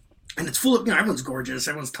 And it's full of, everyone's gorgeous,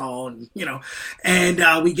 everyone's tall, and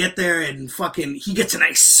and we get there and fucking he gets a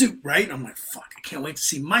nice suit, right? And I'm like, fuck, I can't wait to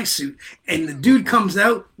see my suit. And the dude comes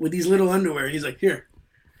out with these little underwear. He's like, here.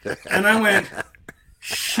 And I went,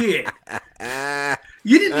 shit.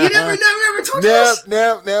 You never told us?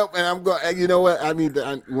 No. And I'm going. You know what? I need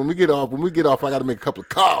to, when we get off, I got to make a couple of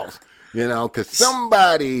calls. Because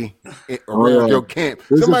somebody around your camp,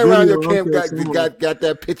 got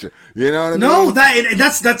that picture. You know what I mean? No,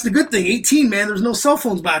 that's the good thing. 18, man. There's no cell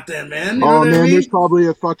phones back then, man. You know what I mean? There's probably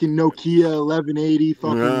a fucking Nokia 1180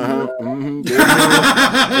 fucking.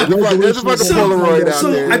 There's a fucking Polaroid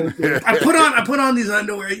out there. I put on these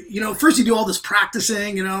underwear. First you do all this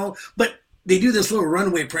practicing, but they do this little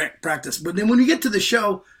runway practice. But then when we get to the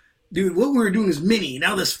show, dude, what we were doing is mini.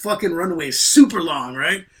 Now this fucking runway is super long,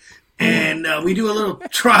 right? And we do a little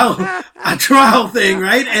trial thing,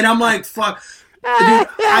 right? And I'm like, fuck, dude,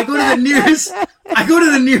 I go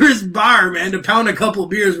to the nearest bar, man, to pound a couple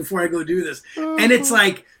beers before I go do this. And it's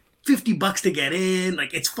like $50 to get in.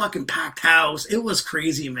 Like, it's fucking packed house. It was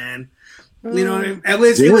crazy, man. You know what I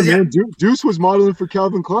mean? Man, Deuce was modeling for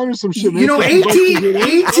Calvin Klein or some shit, man.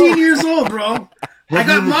 18 years old, bro. I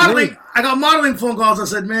got modeling phone calls. I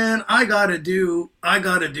said, man, I gotta do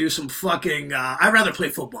some fucking. I'd rather play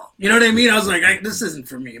football. You know what I mean? I was like, this isn't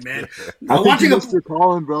for me, man. I think you missed your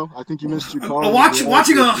calling, bro. I think you missed your calling. Watching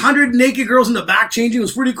 100 naked girls in the back changing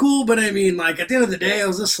was pretty cool, but I mean, like at the end of the day, I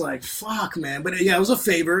was just like, fuck, man. But yeah, it was a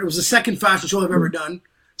favor. It was the second fashion show I've ever done.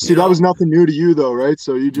 See, that was nothing new to you, though, right?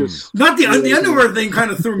 So you just not the underwear thing kind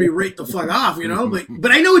of threw me right the fuck off,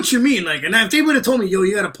 But I know what you mean, like, and if they would have told me, yo,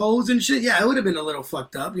 you got to pose and shit, yeah, it would have been a little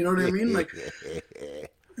fucked up. You know what I mean? Like,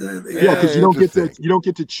 because you don't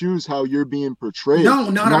get to choose how you're being portrayed. No,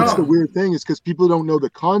 not at all. That's the weird thing is because people don't know the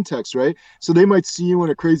context, right? So they might see you in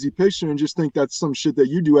a crazy picture and just think that's some shit that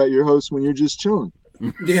you do at your house when you're just chilling.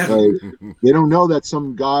 Yeah, they don't know that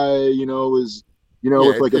some guy, is,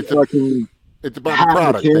 with like a fucking. It's about the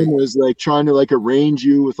product. The camera is like trying to like arrange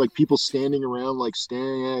you with like people standing around, like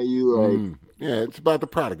staring at you. Like, yeah, it's about the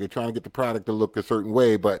product. They're trying to get the product to look a certain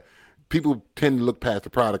way, but people tend to look past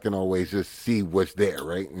the product and always just see what's there,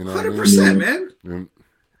 right? 100%, man. Mm-hmm.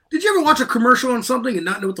 Did you ever watch a commercial on something and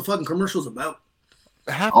not know what the fucking commercial's about?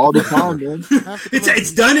 All the time, man.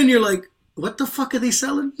 It's done, and you're like, what the fuck are they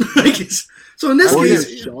selling? So in this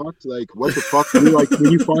case, shocked, like what the fuck? Like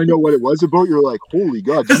when you find out what it was about, you're like, holy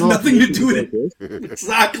god, there's nothing to do with it.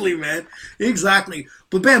 Exactly, man. Exactly.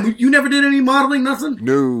 But Bam, you never did any modeling, nothing?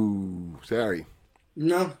 No, sorry.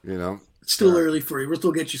 No. It's still early for you. We'll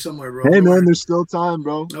still get you somewhere, bro. Hey man, there's still time,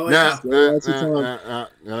 bro. Oh, yeah.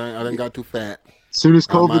 I didn't got too fat. As soon as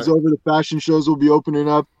COVID's over, the fashion shows will be opening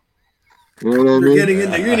up. You know what I mean? Getting in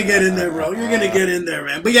there. You're gonna get in there, bro. You're gonna get in there,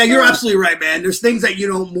 man. But yeah, you're absolutely right, man. There's things that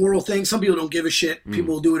moral things. Some people don't give a shit.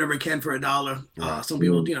 People will do whatever they can for $1. Some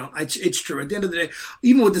people, it's true. At the end of the day,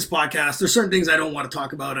 even with this podcast, there's certain things I don't want to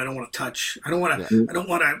talk about. I don't want to touch. I don't want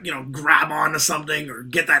to. Grab onto something or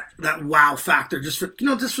get that wow factor just for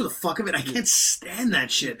the fuck of it. I can't stand that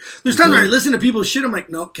shit. There's times where I listen to people's shit. I'm like,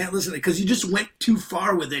 no, can't listen to it because you just went too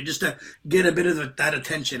far with it just to get a bit of that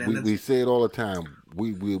attention. And we say it all the time.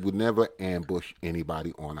 We would never ambush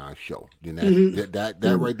anybody on our show.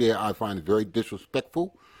 That right there, I find is very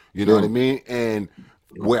disrespectful. You know what I mean? And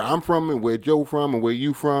where I'm from, and where Joe from, and where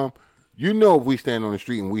you from, if we stand on the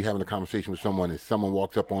street and we having a conversation with someone, and someone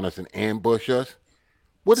walks up on us and ambush us,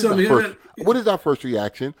 what is our first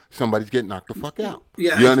reaction? Somebody's getting knocked the fuck out.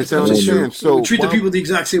 Yeah, you understand what I'm saying? So we treat the people the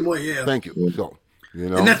exact same way. Yeah. Thank you. So.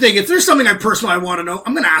 And that thing, if there's something I want to know,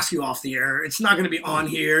 I'm going to ask you off the air. It's not going to be on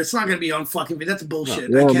here. It's not going to be on fucking me. That's bullshit.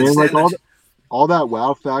 Yeah, I can't stand like all that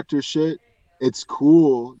wow factor shit, it's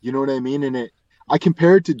cool. You know what I mean? And I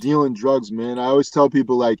compare it to dealing drugs, man. I always tell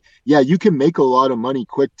people like, yeah, you can make a lot of money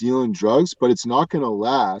quick dealing drugs, but it's not going to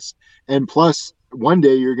last. And plus, one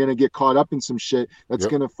day you're going to get caught up in some shit that's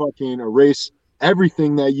going to fucking erase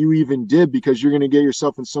everything that you even did because you're going to get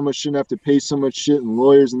yourself in so much shit and have to pay so much shit and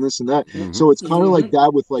lawyers and this and that. So it's kind of like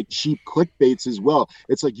that with like cheap clickbaits as well.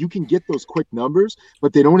 It's like you can get those quick numbers,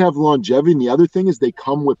 but they don't have longevity. And the other thing is they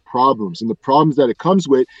come with problems, and the problems that it comes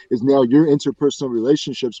with is now your interpersonal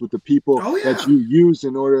relationships with the people that you use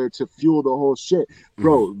in order to fuel the whole shit.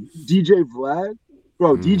 Bro, DJ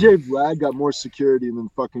Vlad got more security than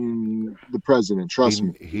fucking the president. Trust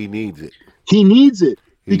me. He needs it. He needs it.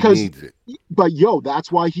 But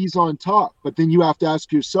that's why he's on top. But then you have to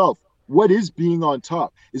ask yourself, what is being on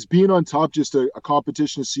top? Is being on top just a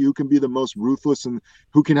competition to see who can be the most ruthless and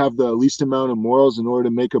who can have the least amount of morals in order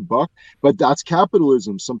to make a buck? But that's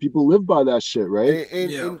capitalism. Some people live by that shit, right?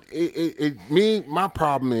 My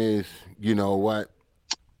problem is, you know what?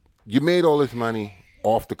 You made all this money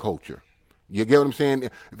off the culture. You get what I'm saying?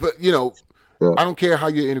 But you know, Yeah. I don't care how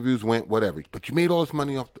your interviews went, whatever. But you made all this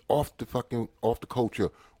money off the culture.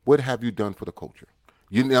 What have you done for the culture?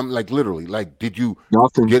 I'm like literally, like, did you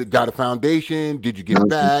Nothing. got a foundation? Did you give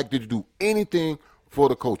back? Did you do anything for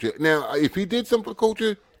the culture? Now, if he did something for the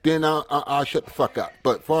culture, then I'll shut the fuck up.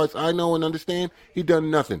 But as far as I know and understand, he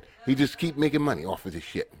done nothing. He just keep making money off of this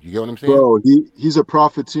shit. You get what I'm saying? Bro, he's a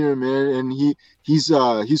profiteer, man, and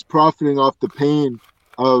he's profiting off the pain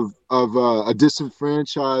of a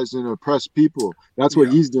disenfranchised and oppressed people. That's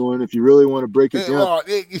what he's doing. If you really want to break it down,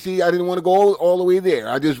 You see, I didn't want to go all the way there.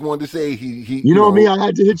 I just wanted to say he. You know me, I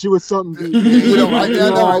had to hit you with something.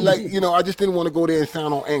 I just didn't want to go there and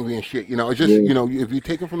sound all angry and shit. You know, it's just if you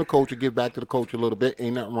take it from the culture, give back to the culture a little bit.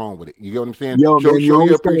 Ain't nothing wrong with it. You get what I'm saying? Yo, man, you show your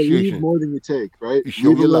always gotta appreciation. leave more than you take, right? You show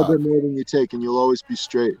Leave your a little love. bit more than you take, and you'll always be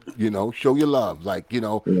straight. You know, show your love, like and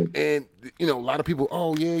a lot of people.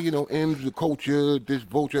 Oh yeah, M's the culture, this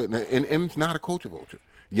vulture, and M's not a culture vulture.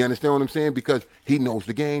 You understand what I'm saying? Because he knows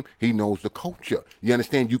the game, he knows the culture. You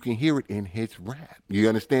understand? You can hear it in his rap. You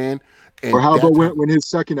understand? And Or how about when his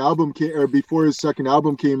second album came, or before his second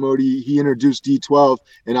album came out, he introduced D12,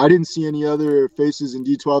 and I didn't see any other faces in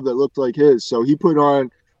D12 that looked like his. So he put on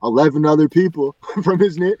 11 other people from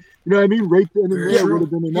his name. You know what I mean? Right then and there would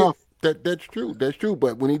have been enough. That's true. That's true.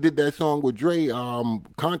 But when he did that song with Dre,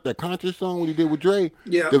 that conscious song when he did with Dre,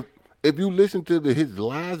 if you listen to his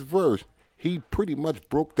last verse, he pretty much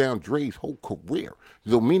broke down Dre's whole career.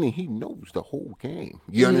 So meaning he knows the whole game.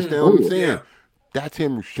 You understand what I'm saying? Yeah. That's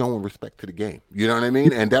him showing respect to the game. You know what I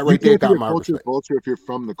mean? And that right there got my respect. Culture if you're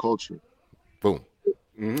from the culture. Boom.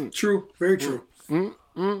 True. Very true.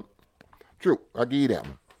 True. I'll give you that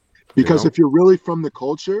one. Because if you're really from the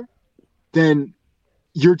culture, then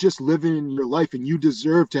you're just living your life, and you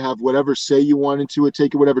deserve to have whatever say you want into it,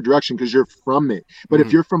 take it whatever direction, because you're from it. But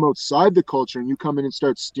if you're from outside the culture and you come in and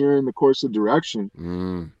start steering the course of direction,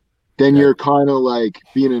 then you're kind of like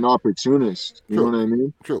being an opportunist. You know what I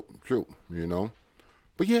mean? True.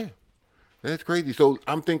 But yeah, that's crazy. So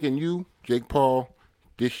I'm thinking you, Jake Paul,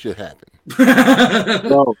 this should happen.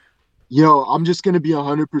 So, I'm just going to be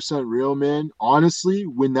 100% real, man. Honestly,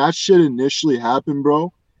 when that shit initially happened,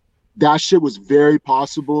 bro, that shit was very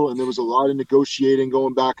possible, and there was a lot of negotiating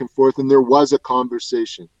going back and forth, and there was a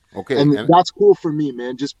conversation. Okay. And that's cool for me,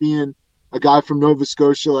 man. Just being a guy from Nova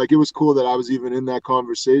Scotia, like, it was cool that I was even in that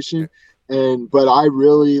conversation. But I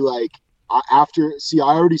really, like, I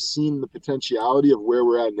already seen the potentiality of where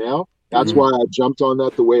we're at now. That's why I jumped on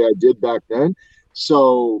that the way I did back then.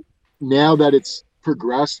 So now that it's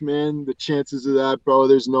progressed, man, the chances of that, bro,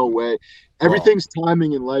 there's no way. Everything's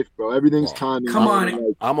timing in life, bro. Everything's timing. Come on.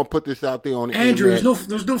 I'm gonna put this out there on the Andrew, internet.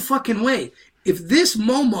 there's no fucking way. If this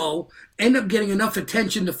Momo end up getting enough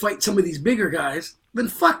attention to fight some of these bigger guys, then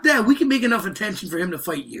fuck that. We can make enough attention for him to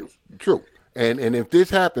fight you. True. And if this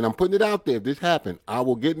happened, I'm putting it out there. If this happened, I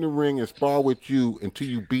will get in the ring and spar with you until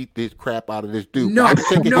you beat this crap out of this dude. No.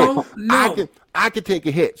 I can take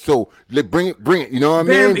a hit. So bring it. You know what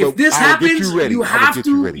I mean? If this happens, you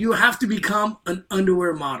have to become an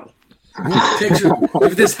underwear model. Picture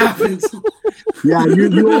if this happens. Yeah,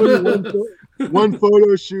 you only one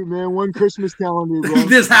photo shoot, man. One Christmas calendar, bro. If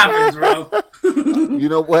this happens, bro. You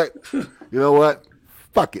know what?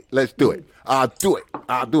 Fuck it. Let's do it. I'll do it.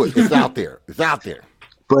 It's out there.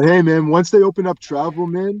 But hey, man, once they open up travel,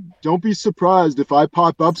 man, don't be surprised if I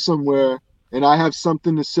pop up somewhere and I have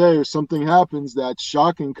something to say or something happens that's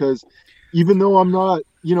shocking. Because even though I'm not,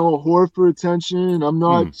 a whore for attention, I'm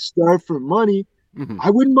not starved for money, I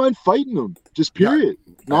wouldn't mind fighting them. Just period.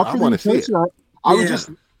 Not for the attention.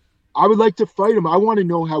 I would like to fight him. I want to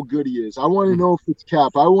know how good he is. I want to know if it's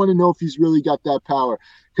cap. I want to know if he's really got that power.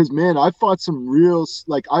 Because, man, I've fought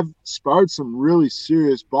I've sparred some really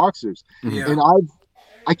serious boxers. And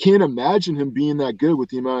I can't imagine him being that good with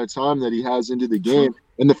the amount of time that he has into the game.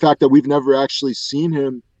 And the fact that we've never actually seen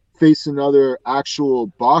him face another actual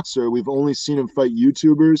boxer. We've only seen him fight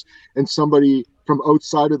YouTubers and somebody from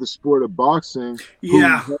outside of the sport of boxing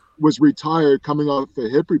who was retired coming off a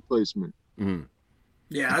hip replacement.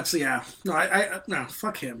 Yeah, no,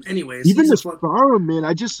 fuck him. Anyways, even this sparring, man,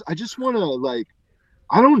 I just want to,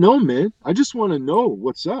 I don't know, man. I just want to know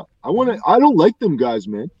what's up. I don't like them guys,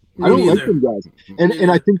 man. I don't like them guys.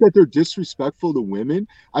 And I think that they're disrespectful to women.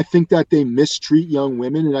 I think that they mistreat young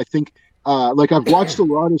women. And I think, I've watched a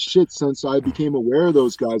lot of shit since I became aware of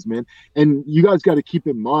those guys, man. And you guys got to keep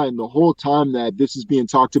in mind the whole time that this is being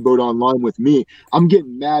talked about online with me, I'm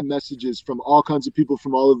getting mad messages from all kinds of people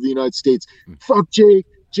from all over the United States. Fuck Jake.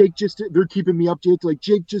 They're keeping me updated. Like,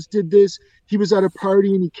 Jake just did this. He was at a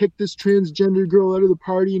party and he kicked this transgender girl out of the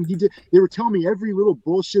party. And they were telling me every little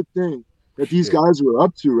bullshit thing that these guys were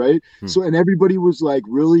up to, right? So, and everybody was like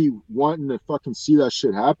really wanting to fucking see that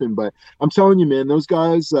shit happen. But I'm telling you, man, those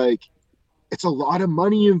guys, like, it's a lot of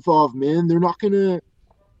money involved, man. They're not gonna.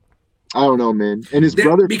 I don't know, man. And his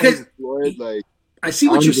brother, because Floyd, like, I see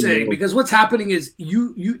what I you're don't even saying, know. because what's happening is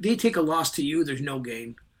they take a loss to you. There's no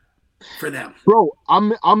gain for them. bro, I'm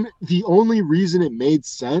the only reason it made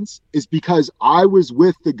sense is because I was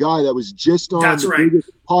with the guy that was just on That's the right. biggest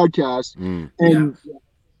podcast, and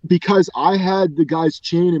because I had the guy's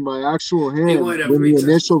chain in my actual hand would have when the made sense.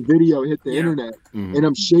 initial video hit the Yeah. internet, and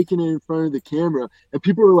I'm shaking it in front of the camera, and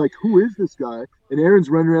people are like, "Who is this guy?" And Aaron's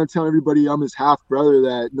running around telling everybody I'm his half brother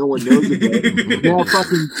that no one knows about. Now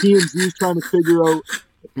fucking TMZ's trying to figure out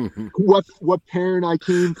what parent I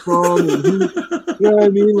came from, and who, you know what I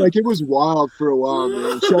mean? Like, it was wild for a while,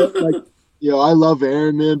 man. So, like, I love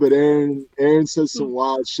Aaron, man, but Aaron says some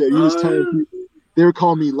wild shit. He was telling people, they were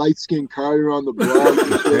calling me light skinned Carter on the blog.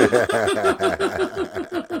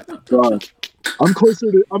 I'm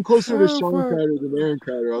closer to Sean Carter than Aaron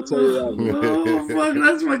Carter, I'll tell you that, man. Oh, fuck,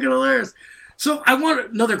 that's fucking hilarious. So I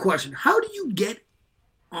want another question. How do you get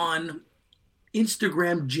on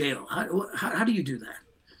Instagram jail? How do you do that?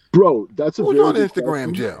 Bro, that's a Who's very on good Instagram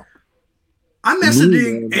question. jail? I'm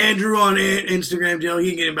messaging man. Andrew on Instagram jail. He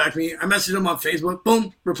ain't getting back to me. I messaged him on Facebook.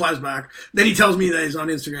 Boom, replies back. Then he tells me that he's on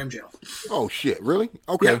Instagram jail. Oh shit, really?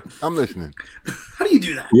 Okay, Yeah. I'm listening. How do you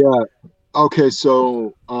do that? Yeah. Okay,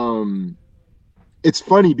 so it's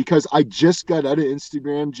funny because I just got out of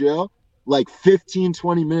Instagram jail like 15,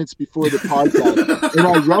 20 minutes before the podcast. And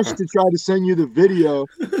I rushed to try to send you the video.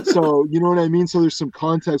 So, you know what I mean? So there's some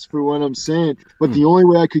context for what I'm saying. But the only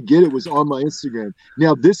way I could get it was on my Instagram.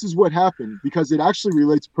 Now, this is what happened because it actually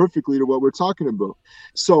relates perfectly to what we're talking about.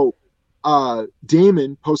 So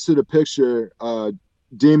Damon posted a picture,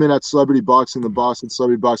 Damon at Celebrity Boxing, the boss at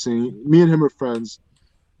Celebrity Boxing. Me and him are friends.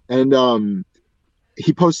 And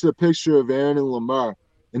he posted a picture of Aaron and Lamar.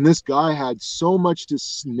 And this guy had so much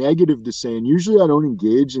negative to say. And usually I don't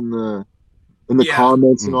engage in the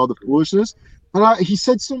comments and all the foolishness. But he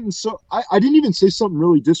said something I didn't even say something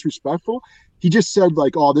really disrespectful. He just said,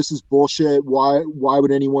 like, "Oh, this is bullshit. Why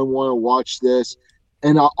would anyone want to watch this?"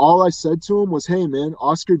 And all I said to him was, "Hey, man,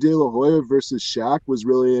 Oscar De La Hoya versus Shaq was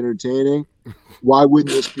really entertaining. Why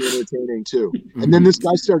wouldn't this be entertaining too?" And then this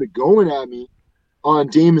guy started going at me on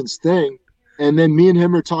Damon's thing. And then me and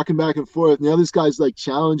him are talking back and forth. Now this guy's like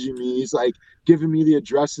challenging me. He's like giving me the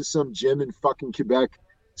address of some gym in fucking Quebec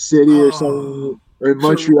City or something, or in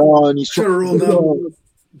Montreal. And he's Should've rolled out.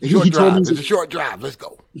 He told me It's a short drive. Let's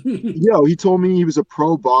go. he told me he was a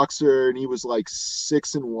pro boxer and he was like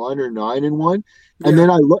 6-1 or 9-1. And then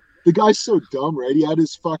the guy's so dumb, right? He had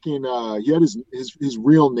his fucking he had his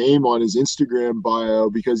real name on his Instagram bio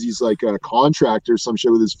because he's like a contractor or some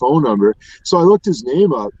shit with his phone number. So I looked his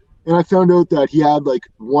name up. And I found out that he had like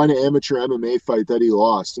one amateur MMA fight that he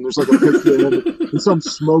lost. And there's like a picture of him in some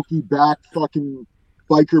smoky back fucking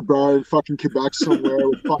biker bar in fucking Quebec somewhere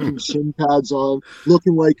with fucking shin pads on,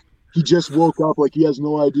 looking like he just woke up, like he has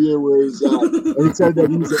no idea where he's at. And he said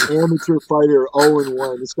that he's an amateur fighter,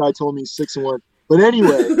 0-1. This guy told me he's 6-1. But anyway,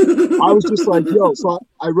 I was just like, yo, so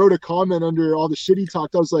I wrote a comment under all the shit he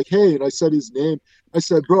talked. I was like, hey, and I said his name. I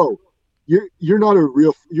said, bro, you're not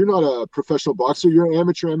a professional boxer. You're an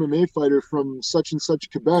amateur MMA fighter from such and such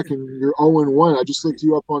Quebec, and you're 0-1. I just looked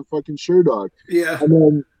you up on fucking SureDog. Yeah. And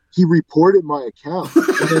then he reported my account. And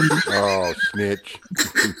then, Oh, snitch.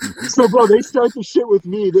 so, bro, they start the shit with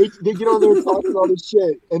me. They get on there talking all this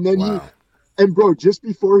shit, and then Wow. and bro, just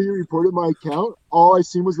before he reported my account, all I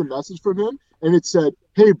seen was the message from him, and it said,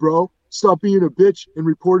 "Hey, bro, stop being a bitch and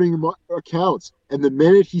reporting my accounts." And the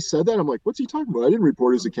minute he said that, I'm like, what's he talking about? I didn't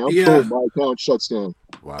report his account. Yeah. Oh, my account shuts down.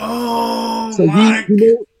 Wow. Oh, So my.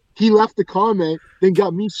 he left the comment, then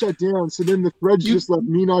got me shut down. So then the threads just left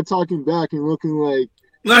me not talking back and looking like,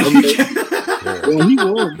 well, he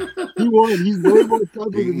won. He won. He's way more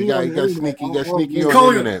clever than me. You got on the internet. sneaky. You got Oh, sneaky He's on the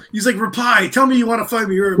calling internet. him. He's like, reply. Tell me you want to fight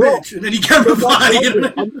me. You're a Bro, bitch. And then he can't reply.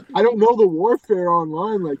 I don't know the warfare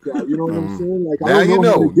online like that. You know what I'm saying? Like, Now I don't you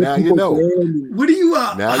know. how know. to get Now you people know. banned and- What do you?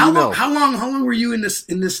 Now how you know. long? How long were you in this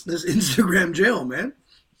Instagram jail, man?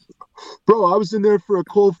 Bro, I was in there for a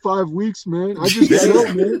cold 5 weeks, man. I just got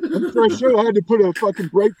out, man. I'm fresh out. I had to put a fucking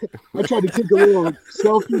break. I tried to take a little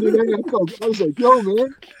selfie today. I was like, yo,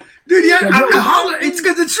 man. Dude, yeah, it's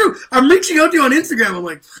because it's true. I'm reaching out to you on Instagram. I'm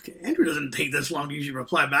like, fuck, Andrew doesn't take this long to usually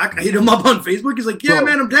reply back. I hit him up on Facebook. He's like, yeah, Bro.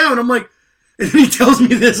 man, I'm down. I'm like, and then he tells me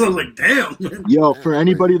this. I was like, damn. Man. Yo, for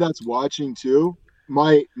anybody that's watching too,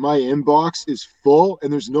 my inbox is full,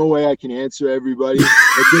 and there's no way I can answer everybody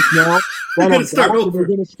like this now. But we're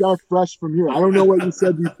gonna start fresh from here. I don't know what you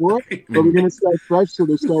said before, but we're gonna start fresh. So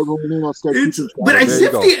they start rolling in. I'll start keeping track. But as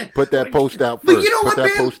if put that post out first. But you know what,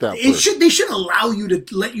 man? They should allow you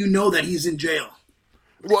to let you know that he's in jail.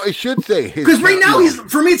 Well, it should say because right now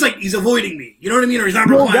for me it's like he's avoiding me. You know what I mean? Or he's not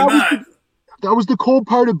replying back. That was the cold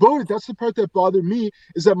part about it. That's the part that bothered me,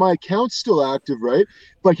 is that my account's still active, right?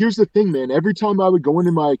 But here's the thing, man. Every time I would go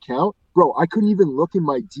into my account, bro, I couldn't even look in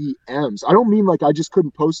my DMs. I don't mean like I just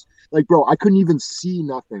couldn't post. Like, bro, I couldn't even see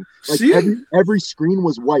nothing. Like every screen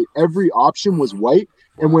was white. Every option was white.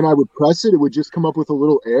 And when I would press it, it would just come up with a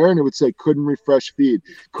little error, and it would say, couldn't refresh feed.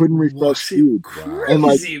 Couldn't refresh feed. Crazy, and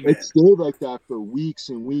like man. it stayed like that for weeks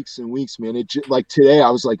and weeks and weeks, man. It just, like today,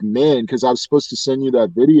 I was like, man, because I was supposed to send you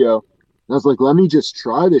that video. And I was like, let me just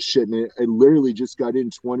try this shit. And it literally just got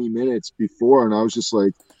in 20 minutes before. And I was just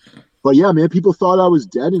like, but yeah, man, people thought I was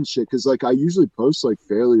dead and shit. Cause like I usually post like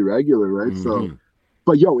fairly regular, right? So,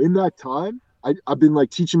 but yo, in that time, I've been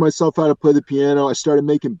like teaching myself how to play the piano. I started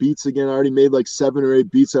making beats again. I already made like 7 or 8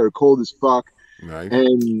 beats that are cold as fuck. Nice.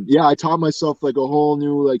 And yeah, I taught myself like a whole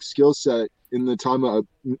new like skill set in the time of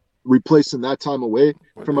replacing that time away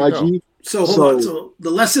from IG. So hold on. So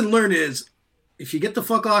the lesson learned is, if you get the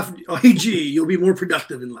fuck off IG, you'll be more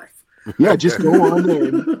productive in life. Yeah, just go on there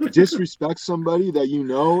and disrespect somebody that you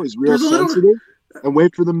know is real sensitive and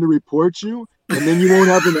wait for them to report you, and then you won't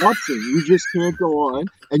have an option. You just can't go on,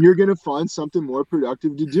 and you're going to find something more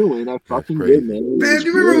productive to do, and I fucking did, man. Man, do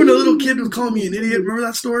you remember when the little kid was calling me an idiot? Remember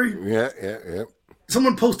that story? Yeah.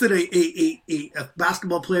 Someone posted a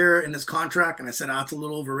basketball player in his contract, and I said, it's a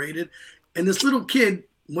little overrated. And this little kid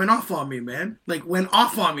went off on me, man. Like, went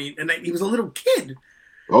off on me, and he was a little kid.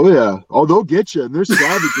 Oh, yeah. Oh, they'll get you, and they're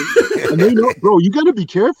savage. And they know, bro, you got to be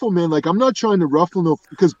careful, man. Like, I'm not trying to ruffle no,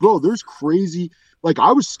 because, bro, there's crazy. Like,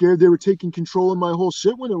 I was scared they were taking control of my whole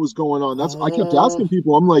shit when it was going on. I kept asking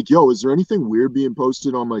people, I'm like, yo, is there anything weird being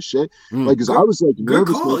posted on my shit? Like, because I was, like,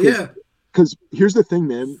 nervous. Good call, yeah. Because here's the thing,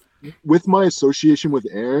 man. With my association with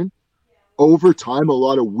Aaron, over time, a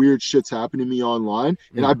lot of weird shit's happened to me online,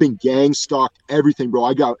 and I've been gang stalked, everything, bro.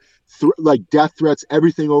 I got like death threats,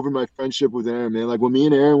 everything over my friendship with Aaron, man. Like when me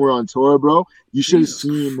and Aaron were on tour, bro, you should have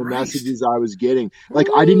seen the messages I was getting. Like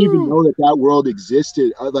I didn't even know that world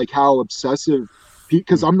existed. Like how obsessive,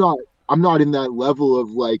 because I'm not in that level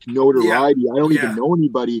of like notoriety. I don't even know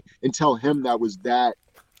anybody, and tell him that was that,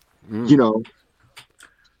 you know.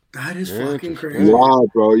 That is fucking crazy. Wow,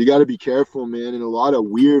 bro. You got to be careful, man. And a lot of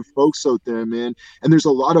weird folks out there, man. And there's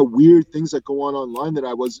a lot of weird things that go on online that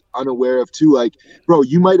I was unaware of, too. Like, bro,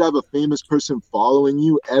 you might have a famous person following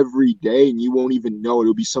you every day and you won't even know.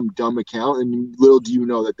 It'll be some dumb account. And little do you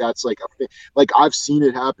know that that's like like I've seen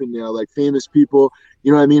it happen now. Like famous people,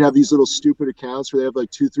 you know what I mean, have these little stupid accounts where they have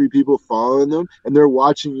like 2-3 people following them and they're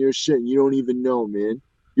watching your shit and you don't even know, man.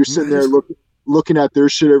 You're sitting there looking at their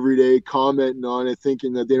shit every day, commenting on it,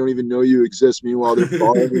 thinking that they don't even know you exist. Meanwhile, they're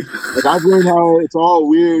following you. Like I've learned how it's all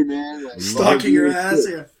weird, man. Like, stalking your ass.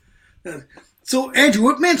 Yeah. So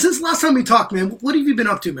Andrew, man, since the last time we talked, man, what have you been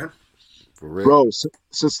up to, man? Bro,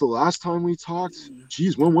 since the last time we talked,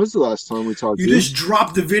 geez, when was the last time we talked? You just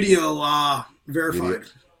dropped the video, verified.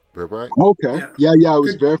 Verified? Okay. Yeah, it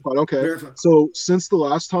was verified. Okay. Verified. So since the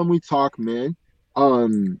last time we talked, man,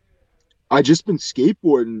 I just been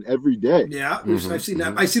skateboarding every day. Yeah, I've seen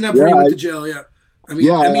that. I've seen that before you went to jail. Yeah, I mean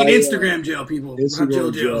Instagram jail, people, not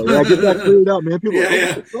jail. Yeah, get that cleared up, man.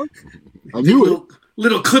 People, I knew it.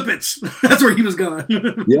 Little clippets. That's where he was going.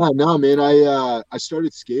 Yeah, no, man. I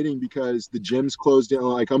started skating because the gym's closed down.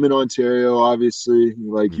 Like I'm in Ontario, obviously,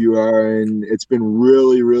 like you are, and it's been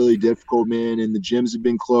really, really difficult, man. And the gyms have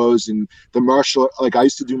been closed, and I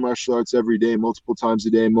used to do martial arts every day, multiple times a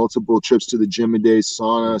day, multiple trips to the gym a day,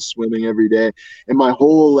 sauna, swimming every day, and my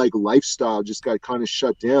whole like lifestyle just got kind of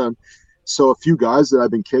shut down. So a few guys that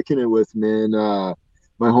I've been kicking it with, man.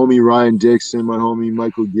 My homie Ryan Dixon, my homie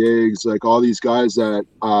Michael Giggs, like all these guys that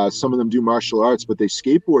some of them do martial arts, but they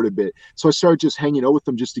skateboard a bit. So I started just hanging out with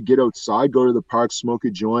them just to get outside, go to the park, smoke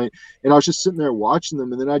a joint. And I was just sitting there watching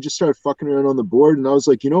them. And then I just started fucking around on the board. And I was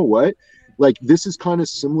like, you know what? Like this is kind of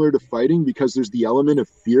similar to fighting because there's the element of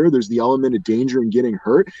fear, there's the element of danger and getting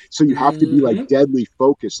hurt. So you have to be like deadly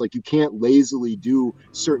focused. Like you can't lazily do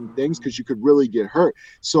certain things because you could really get hurt.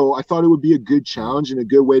 So I thought it would be a good challenge and a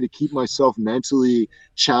good way to keep myself mentally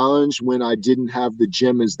challenged when I didn't have the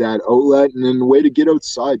gym as that outlet, and then the way to get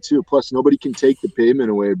outside too. Plus nobody can take the pavement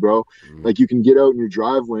away, bro. Like you can get out in your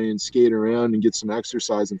driveway and skate around and get some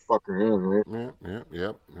exercise and fuck around, right?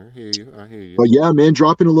 Yeah. I hear you. But yeah, man,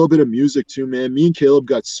 dropping a little bit of music too, man. Me and Caleb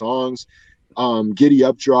got songs, Giddy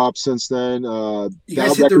Up dropped since then. You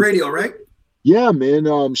guys hit the radio, right? Yeah,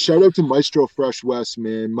 man. Shout out to Maestro Fresh West,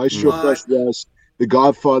 man. Maestro Fresh West, the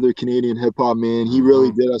godfather Canadian hip hop, man. He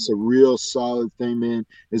really did us a real solid thing, man,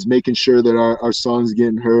 is making sure that our songs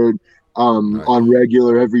getting heard on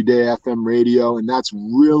regular everyday FM radio. And that's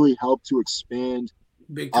really helped to expand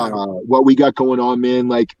what we got going on, man.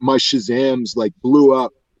 Like my Shazams like blew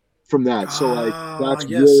up from that. So like that's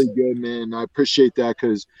really good, man. I appreciate that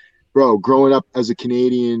because, bro, growing up as a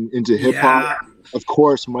Canadian into hip hop, of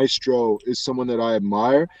course, Maestro is someone that I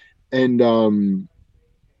admire. And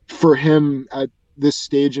for him at this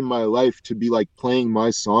stage in my life to be like playing my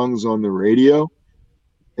songs on the radio,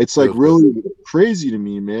 it's like really crazy to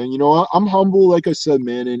me, man. You know, I'm humble, like I said,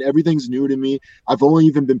 man, and everything's new to me. I've only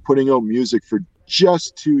even been putting out music for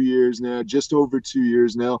just 2 years now, just over 2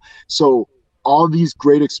 years now. So all these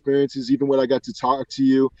great experiences, even when I got to talk to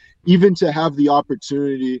you, even to have the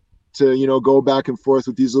opportunity to, you know, go back and forth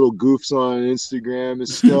with these little goofs on Instagram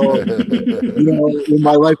is still, you know, when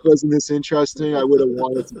my life wasn't this interesting, I would have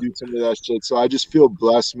wanted to do some of that shit. So I just feel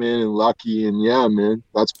blessed, man, and lucky. And yeah, man,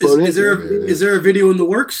 that's is there a video in the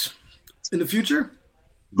works in the future?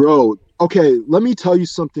 Bro, okay, let me tell you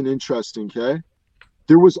something interesting, okay?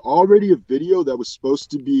 There was already a video that was supposed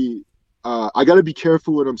to be, I got to be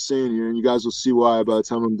careful what I'm saying here, and you guys will see why by the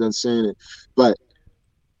time I'm done saying it. But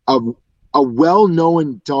a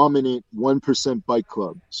well-known dominant 1% bike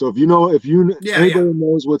club. So if anybody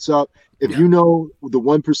knows what's up, if you know the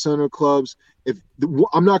 1%er clubs,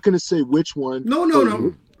 I'm not going to say which one.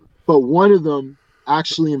 No. But one of them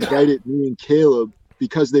actually invited me and Caleb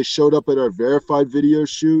because they showed up at our verified video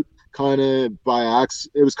shoot, kind of by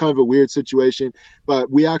accident. It was kind of a weird situation, but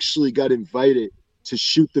we actually got invited to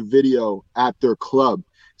shoot the video at their club.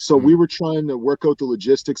 So we were trying to work out the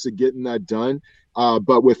logistics of getting that done.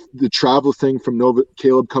 But with the travel thing from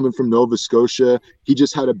Caleb coming from Nova Scotia, he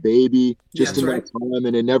just had a baby that time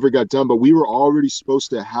and it never got done. But we were already supposed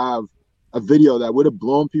to have a video that would have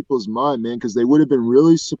blown people's mind, man, because they would have been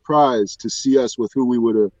really surprised to see us with who we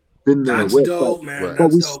would have been there with. Dope, man.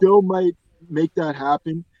 But we still might make that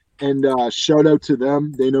happen. And shout out to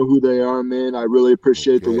them. They know who they are, man. I really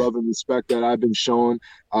appreciate the love and respect that I've been shown.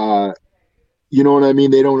 You know what I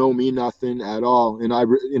mean? They don't owe me nothing at all. And I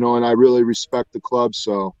really respect the club.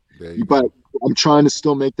 So, but I'm trying to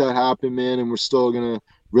still make that happen, man. And we're still going to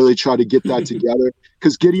really try to get that together.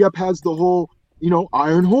 Because Giddy Up has the whole,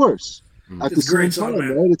 Iron Horse at the same time,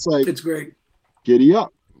 right? It's like, it's great. Giddy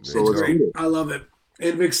Up. So it's great. I love it.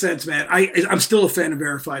 It makes sense, man. I'm still a fan of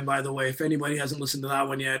Verified, by the way. If anybody hasn't listened to that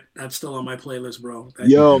one yet, that's still on my playlist, bro.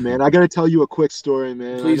 Yo, man, I got to tell you a quick story,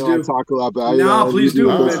 man. Please do. I talk a lot, but please do,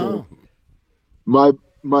 man.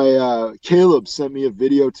 My Caleb sent me a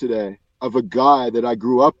video today of a guy that I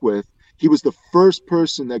grew up with. He was the first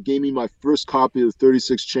person that gave me my first copy of the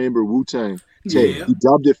 36 Chamber Wu-Tang tape. Yeah. He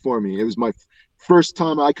dubbed it for me. It was my first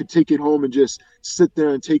time I could take it home and just sit there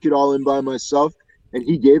and take it all in by myself. And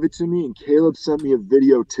he gave it to me, and Caleb sent me a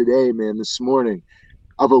video today, man, this morning,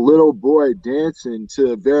 of a little boy dancing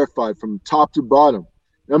to Verified from top to bottom.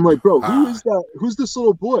 And I'm like, bro, who is that? Who's this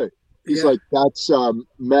little boy? He's like, that's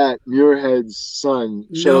Matt Muirhead's son.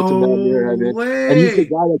 Shout out to Matt Muirhead, man. And he's the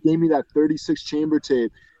guy that gave me that 36 Chamber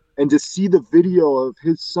tape. And to see the video of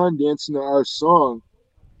his son dancing to our song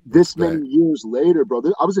this many years later, bro.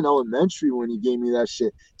 I was in elementary when he gave me that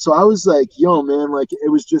shit. So I was like, yo, man, like, it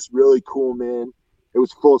was just really cool, man. It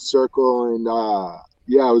was full circle, and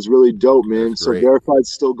it was really dope, man. So Verified's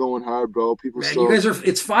still going hard, bro. People still. You guys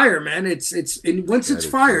it's fire, man. It's and once it's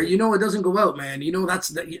fire, it doesn't go out, man.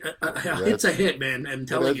 It's a hit, man. I'm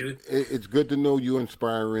telling you. It's good to know you're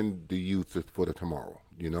inspiring the youth for the tomorrow.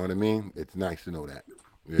 You know what I mean? It's nice to know that.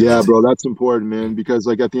 Yeah, bro, that's important, man, because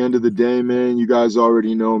like at the end of the day, man, you guys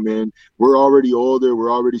already know, man, we're already older,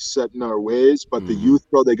 we're already set in our ways, but the youth,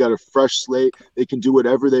 bro, they got a fresh slate. They can do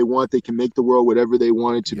whatever they want. They can make the world whatever they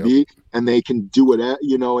want it to be, and they can do it,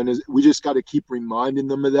 and we just got to keep reminding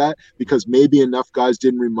them of that, because maybe enough guys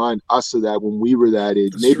didn't remind us of that when we were that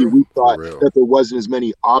age. That's maybe true. We thought that there wasn't as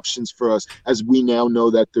many options for us as we now know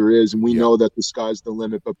that there is, and we know that the sky's the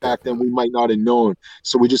limit, but back then we might not have known.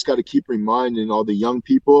 So we just got to keep reminding all the young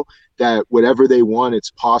people that whatever they want,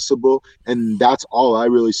 it's possible. And that's all I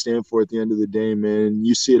really stand for at the end of the day, man.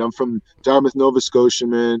 You see it. I'm from Dartmouth, Nova Scotia,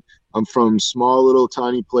 man. I'm from small little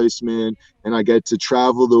tiny place, man. And I get to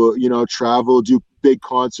travel, do big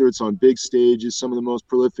concerts on big stages, some of the most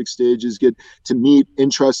prolific stages, get to meet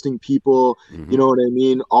interesting people, you know what I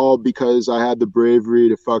mean? All because I had the bravery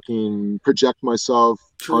to fucking project myself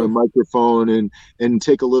on a microphone and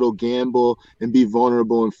take a little gamble and be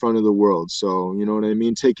vulnerable in front of the world. So, you know what I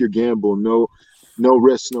mean? Take your gamble. No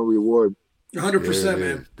risk, no reward. 100%,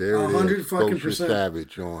 man. There it 100 is. fucking Kosher percent.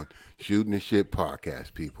 Savage on Shooting the Shit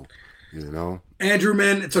podcast, people. You know? Andrew,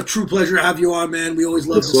 man, it's a true pleasure to have you on, man. We always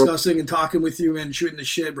love discussing and talking with you and shooting the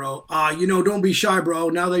shit, bro. Don't be shy, bro.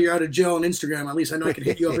 Now that you're out of jail on Instagram, at least I know I can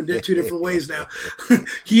hit you up in 2 different ways now.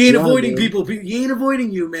 He ain't avoiding people. He ain't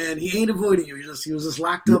avoiding you, man. He ain't avoiding you. He was just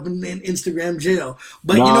locked up in Instagram jail.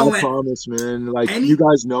 But I promise, man. Like, you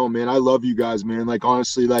guys know, man. I love you guys, man. Like,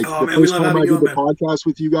 honestly, like first time I did the podcast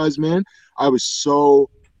with you guys, man, I was so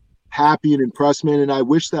happy and impressed, man. And I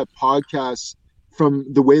wish that podcast, from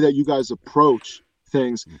the way that you guys approach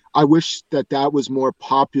things, I wish that was more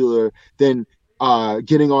popular than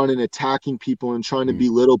getting on and attacking people and trying to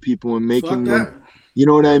belittle people and making them, you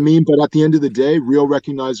know what I mean? But at the end of the day, real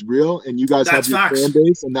recognize real, and you guys have your fan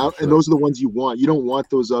base, and those are the ones you want. You don't want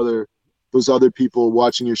those other people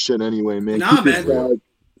watching your shit anyway, man. Nah, man.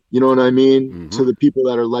 You know what I mean? To the people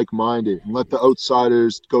that are like-minded, and let the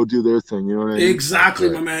outsiders go do their thing. You know what I mean? Exactly,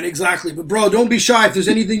 my man. Exactly. But, bro, don't be shy. If there's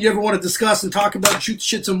anything you ever want to discuss and talk about, shoot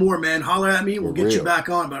shit some more, man. Holler at me. We'll get you back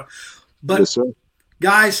on. But yes, sir.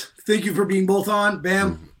 Guys, thank you for being both on.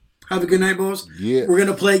 Bam. Have a good night, boys. Yeah. We're going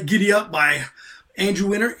to play Giddy Up by Andrew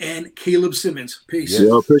Winter and Caleb Simmons. Peace.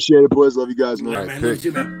 Yeah, appreciate it, boys. Love you guys, man. All right, man. Love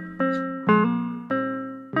you too, man.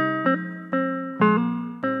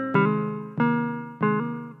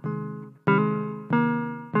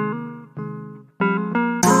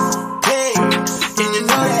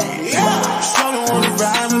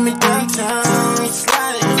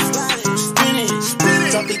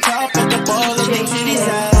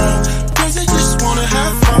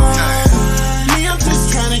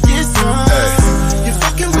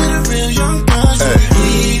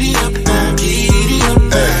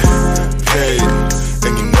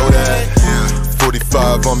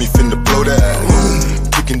 On me finna blow that.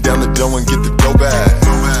 Kicking down the door and get the dough back.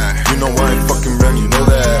 You know I ain't fucking around, you know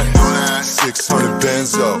that. 600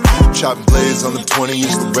 Benzo, chopping blades on the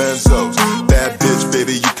 20-inch Lorenzos. Bad bitch,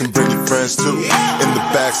 baby, you can bring your friends too. In the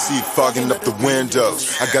backseat, fogging up the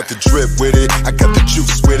windows. I got the drip with it, I got the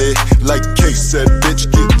juice with it. Like K said, bitch,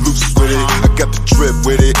 get loose with it. I got the drip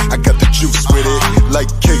with it, I got the juice with it. Like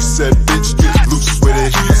K said, bitch, get loose with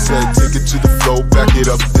it. I said, take it to the floor, back it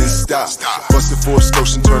up, then stop. Bust it for a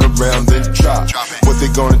station, turn around, then drop. What they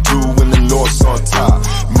gonna do when the North's on top?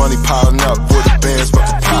 Money piling up, for the band's about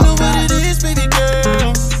to pop. You know what it is, baby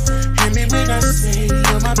girl. Hear me when I say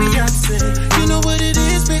you're my Beyonce. You know what it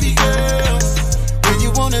is, baby girl. When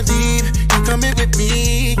you wanna leave, you coming with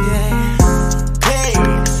me, yeah. Hey,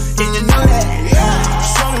 and you know that, yeah.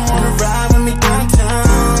 So you wanna ride with me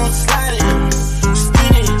downtown, sliding,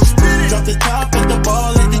 spinning, drop the top at the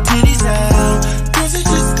ball, let the titties out. Cause I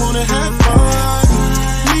just wanna have fun.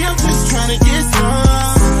 Me, I'm just trying to get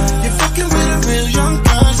some. You're fucking with a real young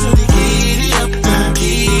gun, so they giddy up now,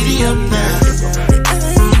 giddy up now.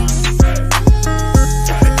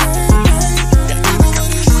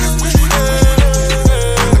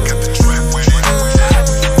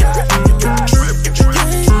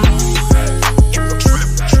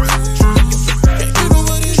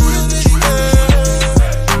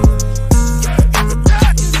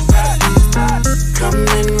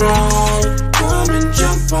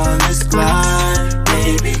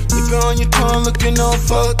 Looking all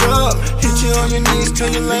fucked up, hit you on your knees till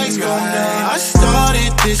your legs go down. I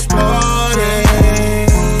started this party,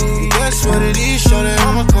 that's what it is, shorty.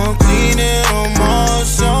 I'ma come clean it on my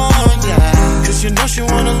son, yeah. Cause you know she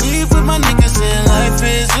wanna leave with my niggas and life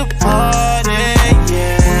is a party,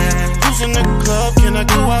 yeah. Who's in the club, can I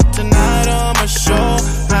go out tonight? I'ma show